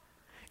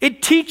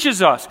 It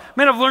teaches us.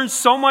 Man, I've learned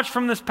so much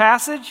from this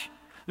passage.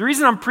 The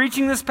reason I'm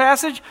preaching this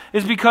passage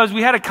is because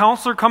we had a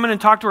counselor come in and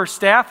talk to our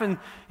staff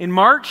in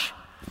March.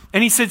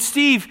 And he said,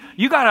 Steve,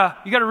 you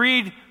gotta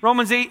read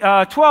Romans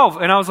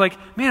 8:12. And I was like,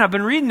 man, I've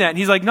been reading that. And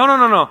he's like,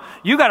 no.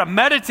 You gotta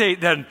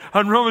meditate then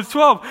on Romans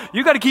 12.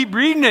 You gotta keep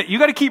reading it.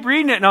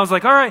 And I was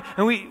like, all right.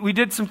 And we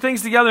did some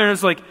things together, and it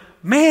was like,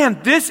 man,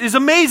 this is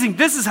amazing.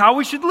 This is how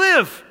we should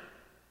live.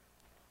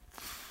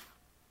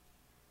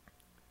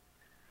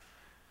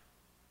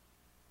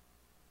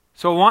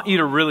 So I want you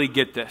to really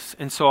get this.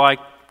 And so I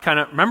kind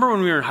of remember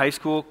when we were in high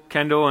school,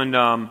 Kendall,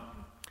 and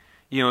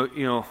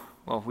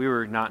well, we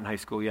were not in high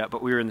school yet,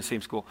 but we were in the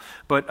same school.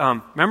 But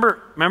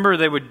remember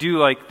they would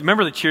do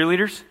remember the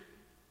cheerleaders?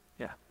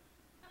 Yeah.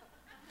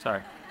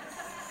 Sorry.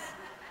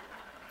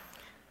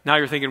 Now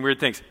you're thinking weird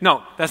things.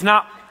 No, that's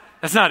not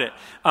it.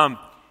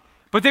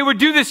 But they would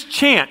do this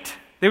chant.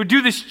 They would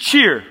do this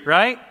cheer,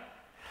 right?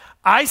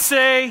 I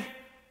say,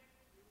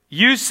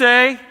 you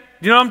say. Do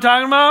you know what I'm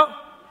talking about?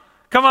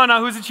 Come on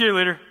now, who's a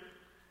cheerleader?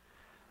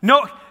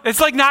 No, it's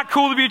like not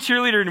cool to be a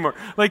cheerleader anymore.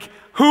 Like,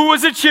 who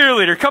was a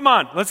cheerleader? Come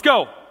on, let's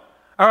go.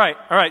 All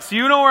right, so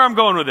you know where I'm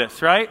going with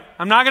this, right?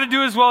 I'm not going to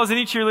do as well as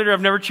any cheerleader.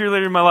 I've never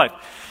cheerleaded in my life.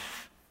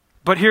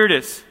 But here it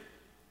is.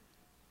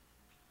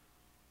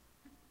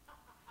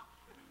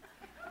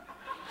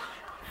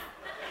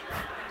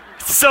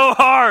 It's so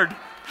hard.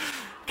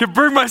 I can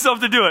bring myself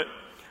to do it.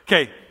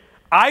 Okay,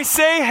 I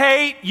say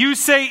hate, you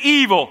say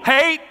evil.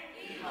 Hate,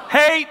 evil.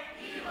 Hate,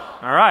 evil.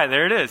 All right,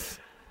 there it is.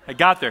 I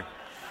got there.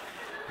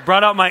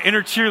 Brought out my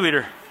inner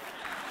cheerleader.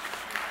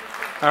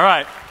 All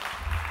right.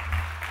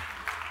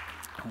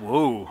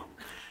 Whoa.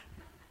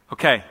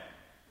 Okay.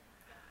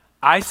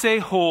 I say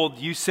hold,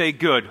 you say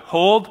good.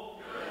 Hold,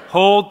 good.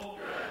 Hold. Good.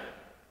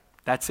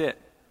 That's it,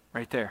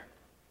 right there.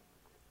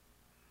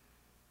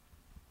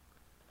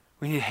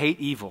 We need to hate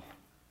evil.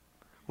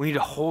 We need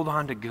to hold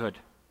on to good.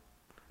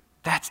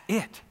 That's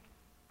it.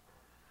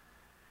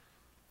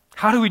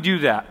 How do we do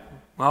that?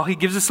 Well, He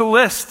gives us a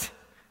list.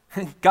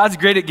 God's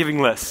great at giving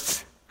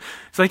lists.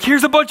 It's like,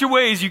 here's a bunch of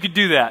ways you could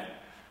do that,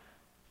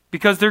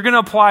 because they're going to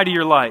apply to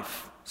your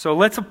life. So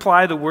let's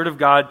apply the Word of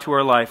God to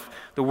our life.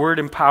 The Word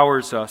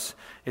empowers us.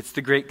 It's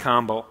the great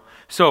combo.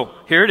 So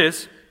here it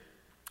is.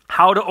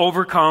 How to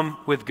overcome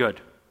with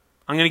good.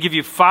 I'm going to give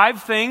you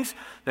 5 things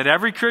that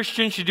every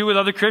Christian should do with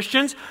other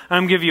Christians. And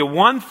I'm going to give you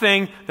one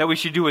thing that we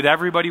should do with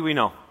everybody we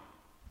know.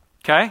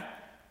 Okay?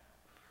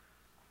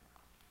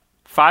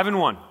 5 and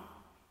 1.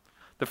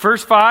 The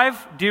first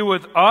 5 deal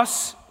with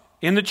us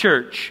in the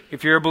church.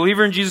 If you're a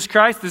believer in Jesus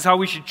Christ, this is how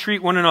we should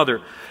treat one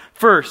another.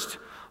 First,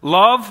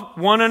 love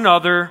one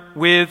another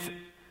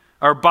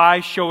by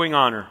showing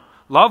honor.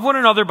 Love one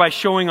another by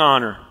showing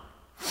honor.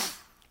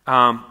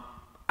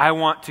 I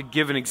want to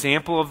give an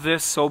example of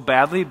this so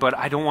badly, but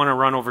I don't want to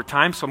run over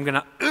time, so I'm going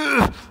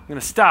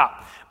to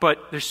stop.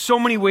 But there's so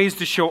many ways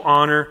to show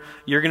honor.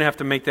 You're going to have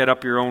to make that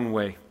up your own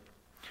way.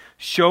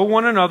 Show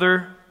one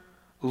another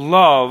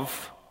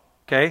love.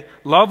 Okay?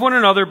 Love one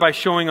another by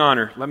showing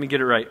honor. Let me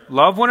get it right.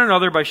 Love one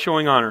another by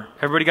showing honor.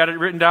 Everybody got it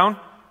written down?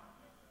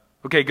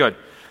 Okay, good.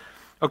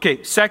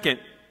 Okay, second,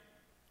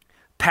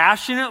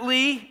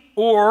 passionately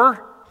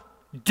or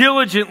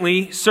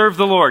diligently serve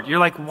the Lord. You're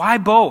like, why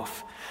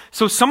both?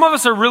 So some of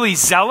us are really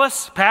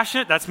zealous,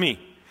 passionate. That's me.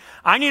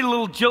 I need a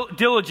little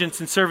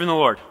diligence in serving the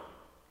Lord.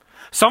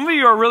 Some of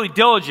you are really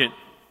diligent.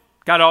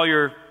 Got all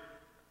your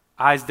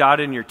I's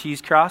dotted and your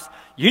T's crossed.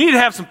 You need to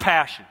have some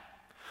passion.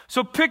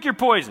 So pick your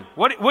poison.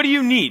 What do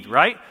you need,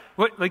 right?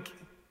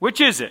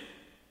 Which is it?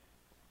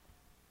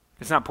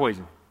 It's not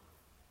poison.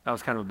 That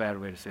was kind of a bad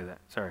way to say that.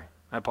 Sorry.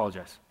 I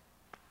apologize.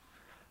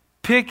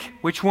 Pick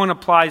which one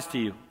applies to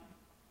you.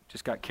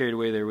 Just got carried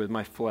away there with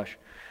my flesh.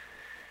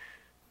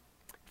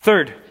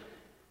 Third,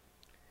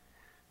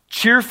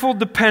 cheerful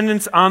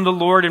dependence on the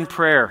Lord in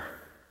prayer.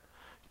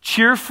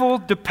 Cheerful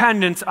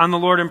dependence on the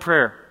Lord in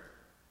prayer.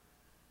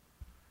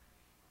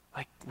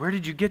 Like, where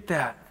did you get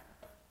that?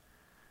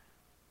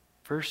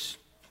 Verse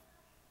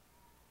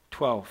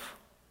 12.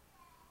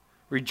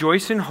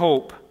 Rejoice in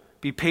hope.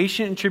 Be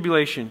patient in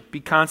tribulation.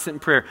 Be constant in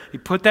prayer. You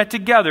put that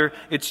together,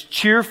 it's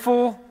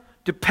cheerful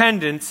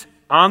dependence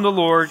on the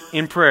Lord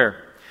in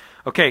prayer.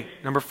 Okay,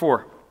 number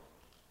 4.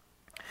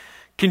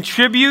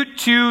 Contribute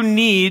to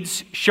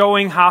needs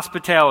showing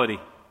hospitality.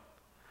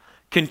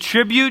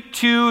 Contribute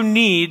to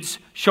needs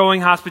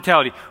showing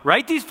hospitality.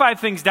 Write these 5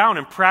 things down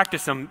and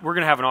practice them. We're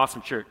going to have an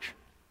awesome church.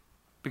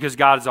 Because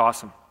God is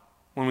awesome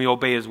when we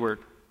obey His word.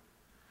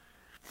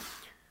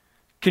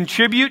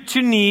 Contribute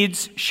to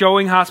needs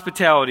showing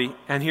hospitality.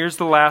 And here's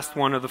the last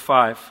one of the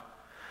 5.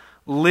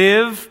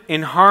 Live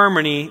in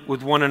harmony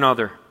with one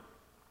another.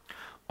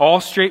 All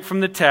straight from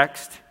the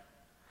text.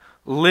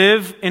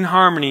 Live in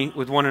harmony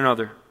with one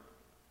another.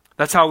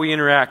 That's how we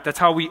interact. That's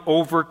how we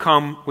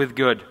overcome with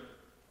good.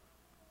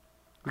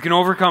 We can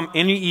overcome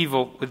any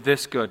evil with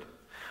this good.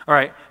 All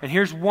right, and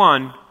here's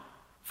one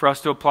for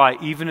us to apply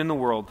even in the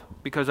world.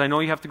 Because I know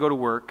you have to go to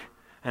work.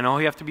 I know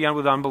you have to be on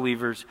with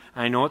unbelievers.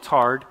 I know it's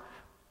hard.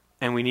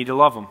 And we need to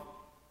love them.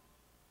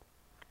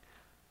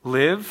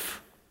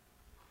 Live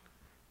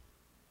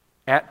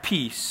at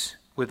peace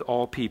with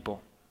all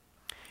people.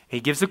 He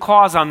gives a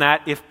clause on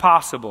that, if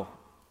possible.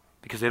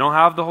 Because they don't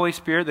have the Holy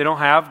Spirit, they don't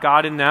have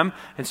God in them,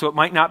 and so it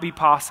might not be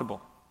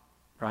possible.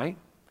 Right?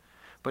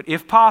 But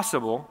if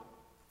possible,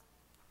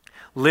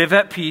 live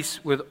at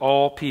peace with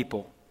all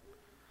people.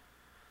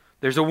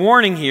 There's a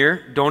warning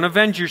here, don't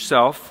avenge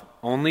yourself,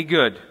 only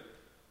good.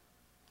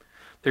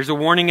 There's a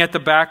warning at the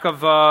back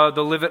of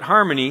the Live at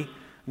Harmony,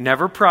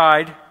 never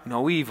pride,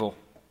 no evil.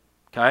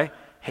 Okay?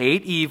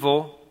 Hate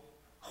evil,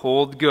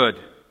 hold good.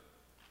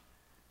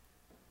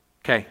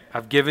 Okay,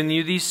 I've given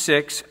you these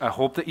 6. I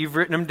hope that you've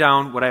written them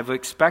down. What I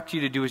expect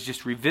you to do is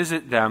just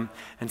revisit them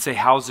and say,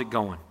 how's it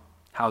going?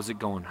 How's it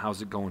going?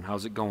 How's it going?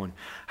 How's it going?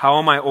 How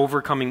am I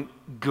overcoming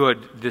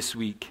good this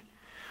week?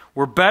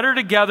 We're better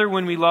together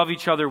when we love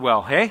each other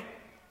well. Hey?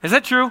 Is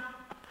that true?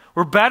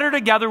 We're better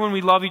together when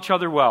we love each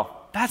other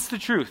well. That's the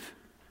truth.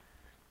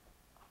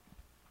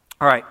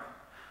 All right,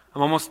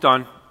 I'm almost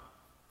done.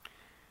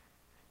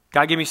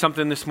 God gave me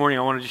something this morning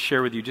I wanted to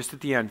share with you just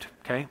at the end,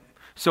 okay?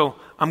 So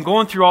I'm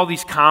going through all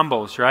these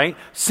combos, right?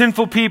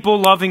 Sinful people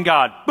loving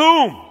God.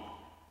 Boom!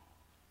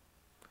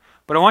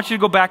 But I want you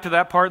to go back to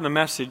that part in the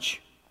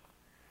message.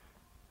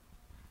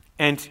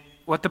 And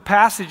what the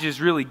passage is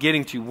really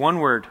getting to, one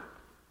word,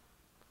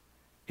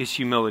 is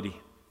humility.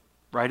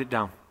 Write it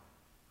down.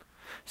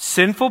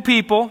 Sinful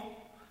people,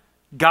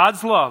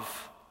 God's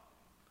love.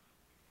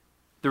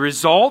 The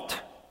result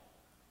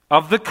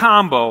of the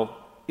combo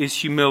is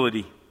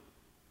humility.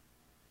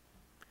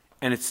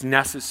 And it's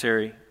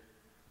necessary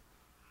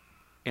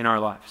in our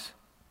lives.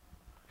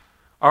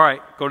 All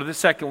right, go to the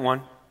second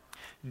one.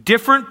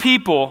 Different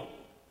people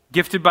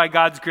gifted by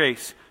God's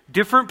grace.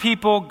 Different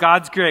people,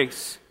 God's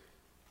grace.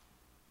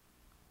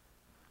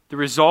 The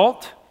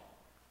result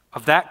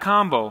of that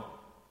combo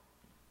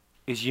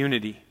is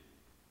unity.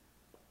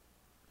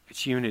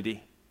 It's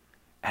unity.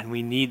 And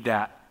we need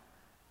that.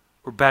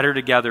 We're better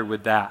together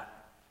with that.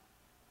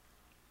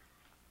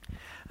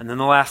 And then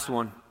the last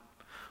one.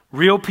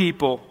 Real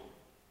people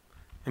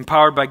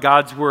empowered by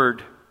God's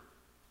word.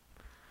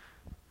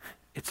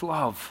 It's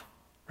love,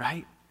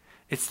 right?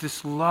 It's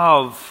this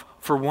love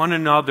for one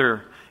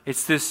another.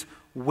 It's this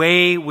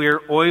way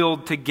we're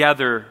oiled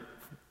together,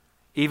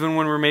 even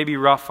when we're maybe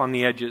rough on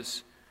the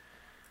edges,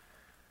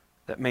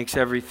 that makes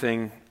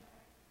everything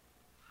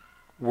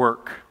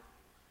work.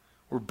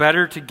 We're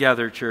better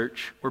together,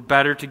 church. We're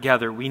better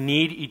together. We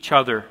need each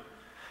other.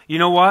 You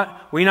know what?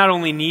 We not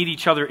only need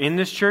each other in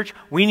this church,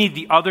 we need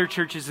the other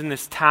churches in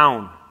this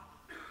town,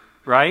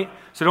 right?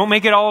 So don't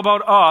make it all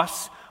about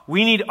us.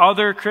 We need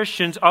other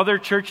Christians, other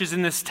churches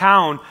in this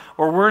town,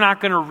 or we're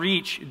not going to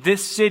reach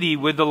this city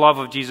with the love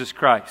of Jesus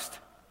Christ.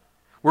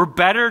 We're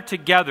better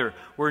together.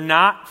 We're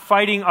not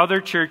fighting other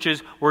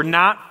churches. We're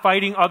not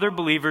fighting other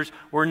believers.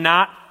 We're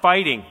not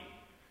fighting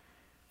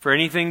for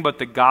anything but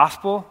the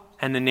gospel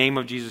and the name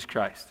of Jesus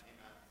Christ.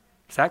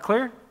 Is that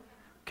clear?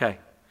 Okay.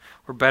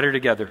 We're better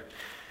together.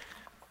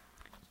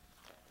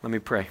 Let me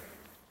pray.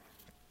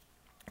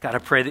 God, I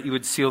pray that you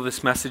would seal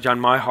this message on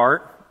my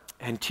heart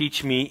and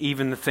teach me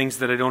even the things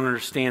that I don't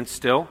understand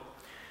still.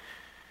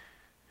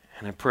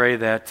 And I pray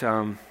that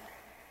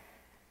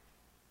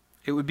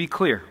it would be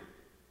clear.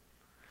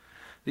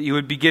 That you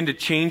would begin to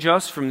change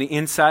us from the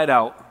inside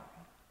out.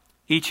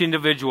 Each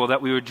individual,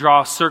 that we would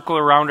draw a circle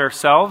around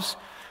ourselves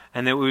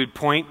and that we would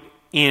point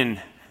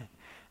in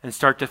and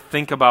start to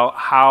think about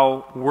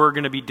how we're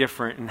going to be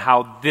different and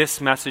how this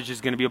message is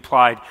going to be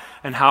applied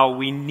and how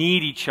we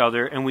need each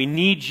other and we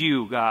need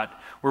you, God.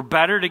 We're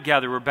better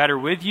together. We're better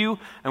with you,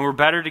 and we're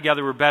better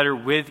together. We're better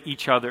with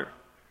each other.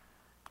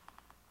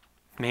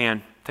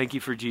 Man, thank you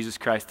for Jesus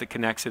Christ that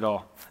connects it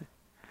all.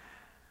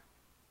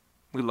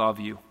 We love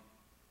you.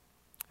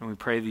 And we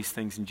pray these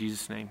things in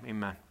Jesus' name.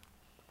 Amen.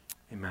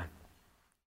 Amen.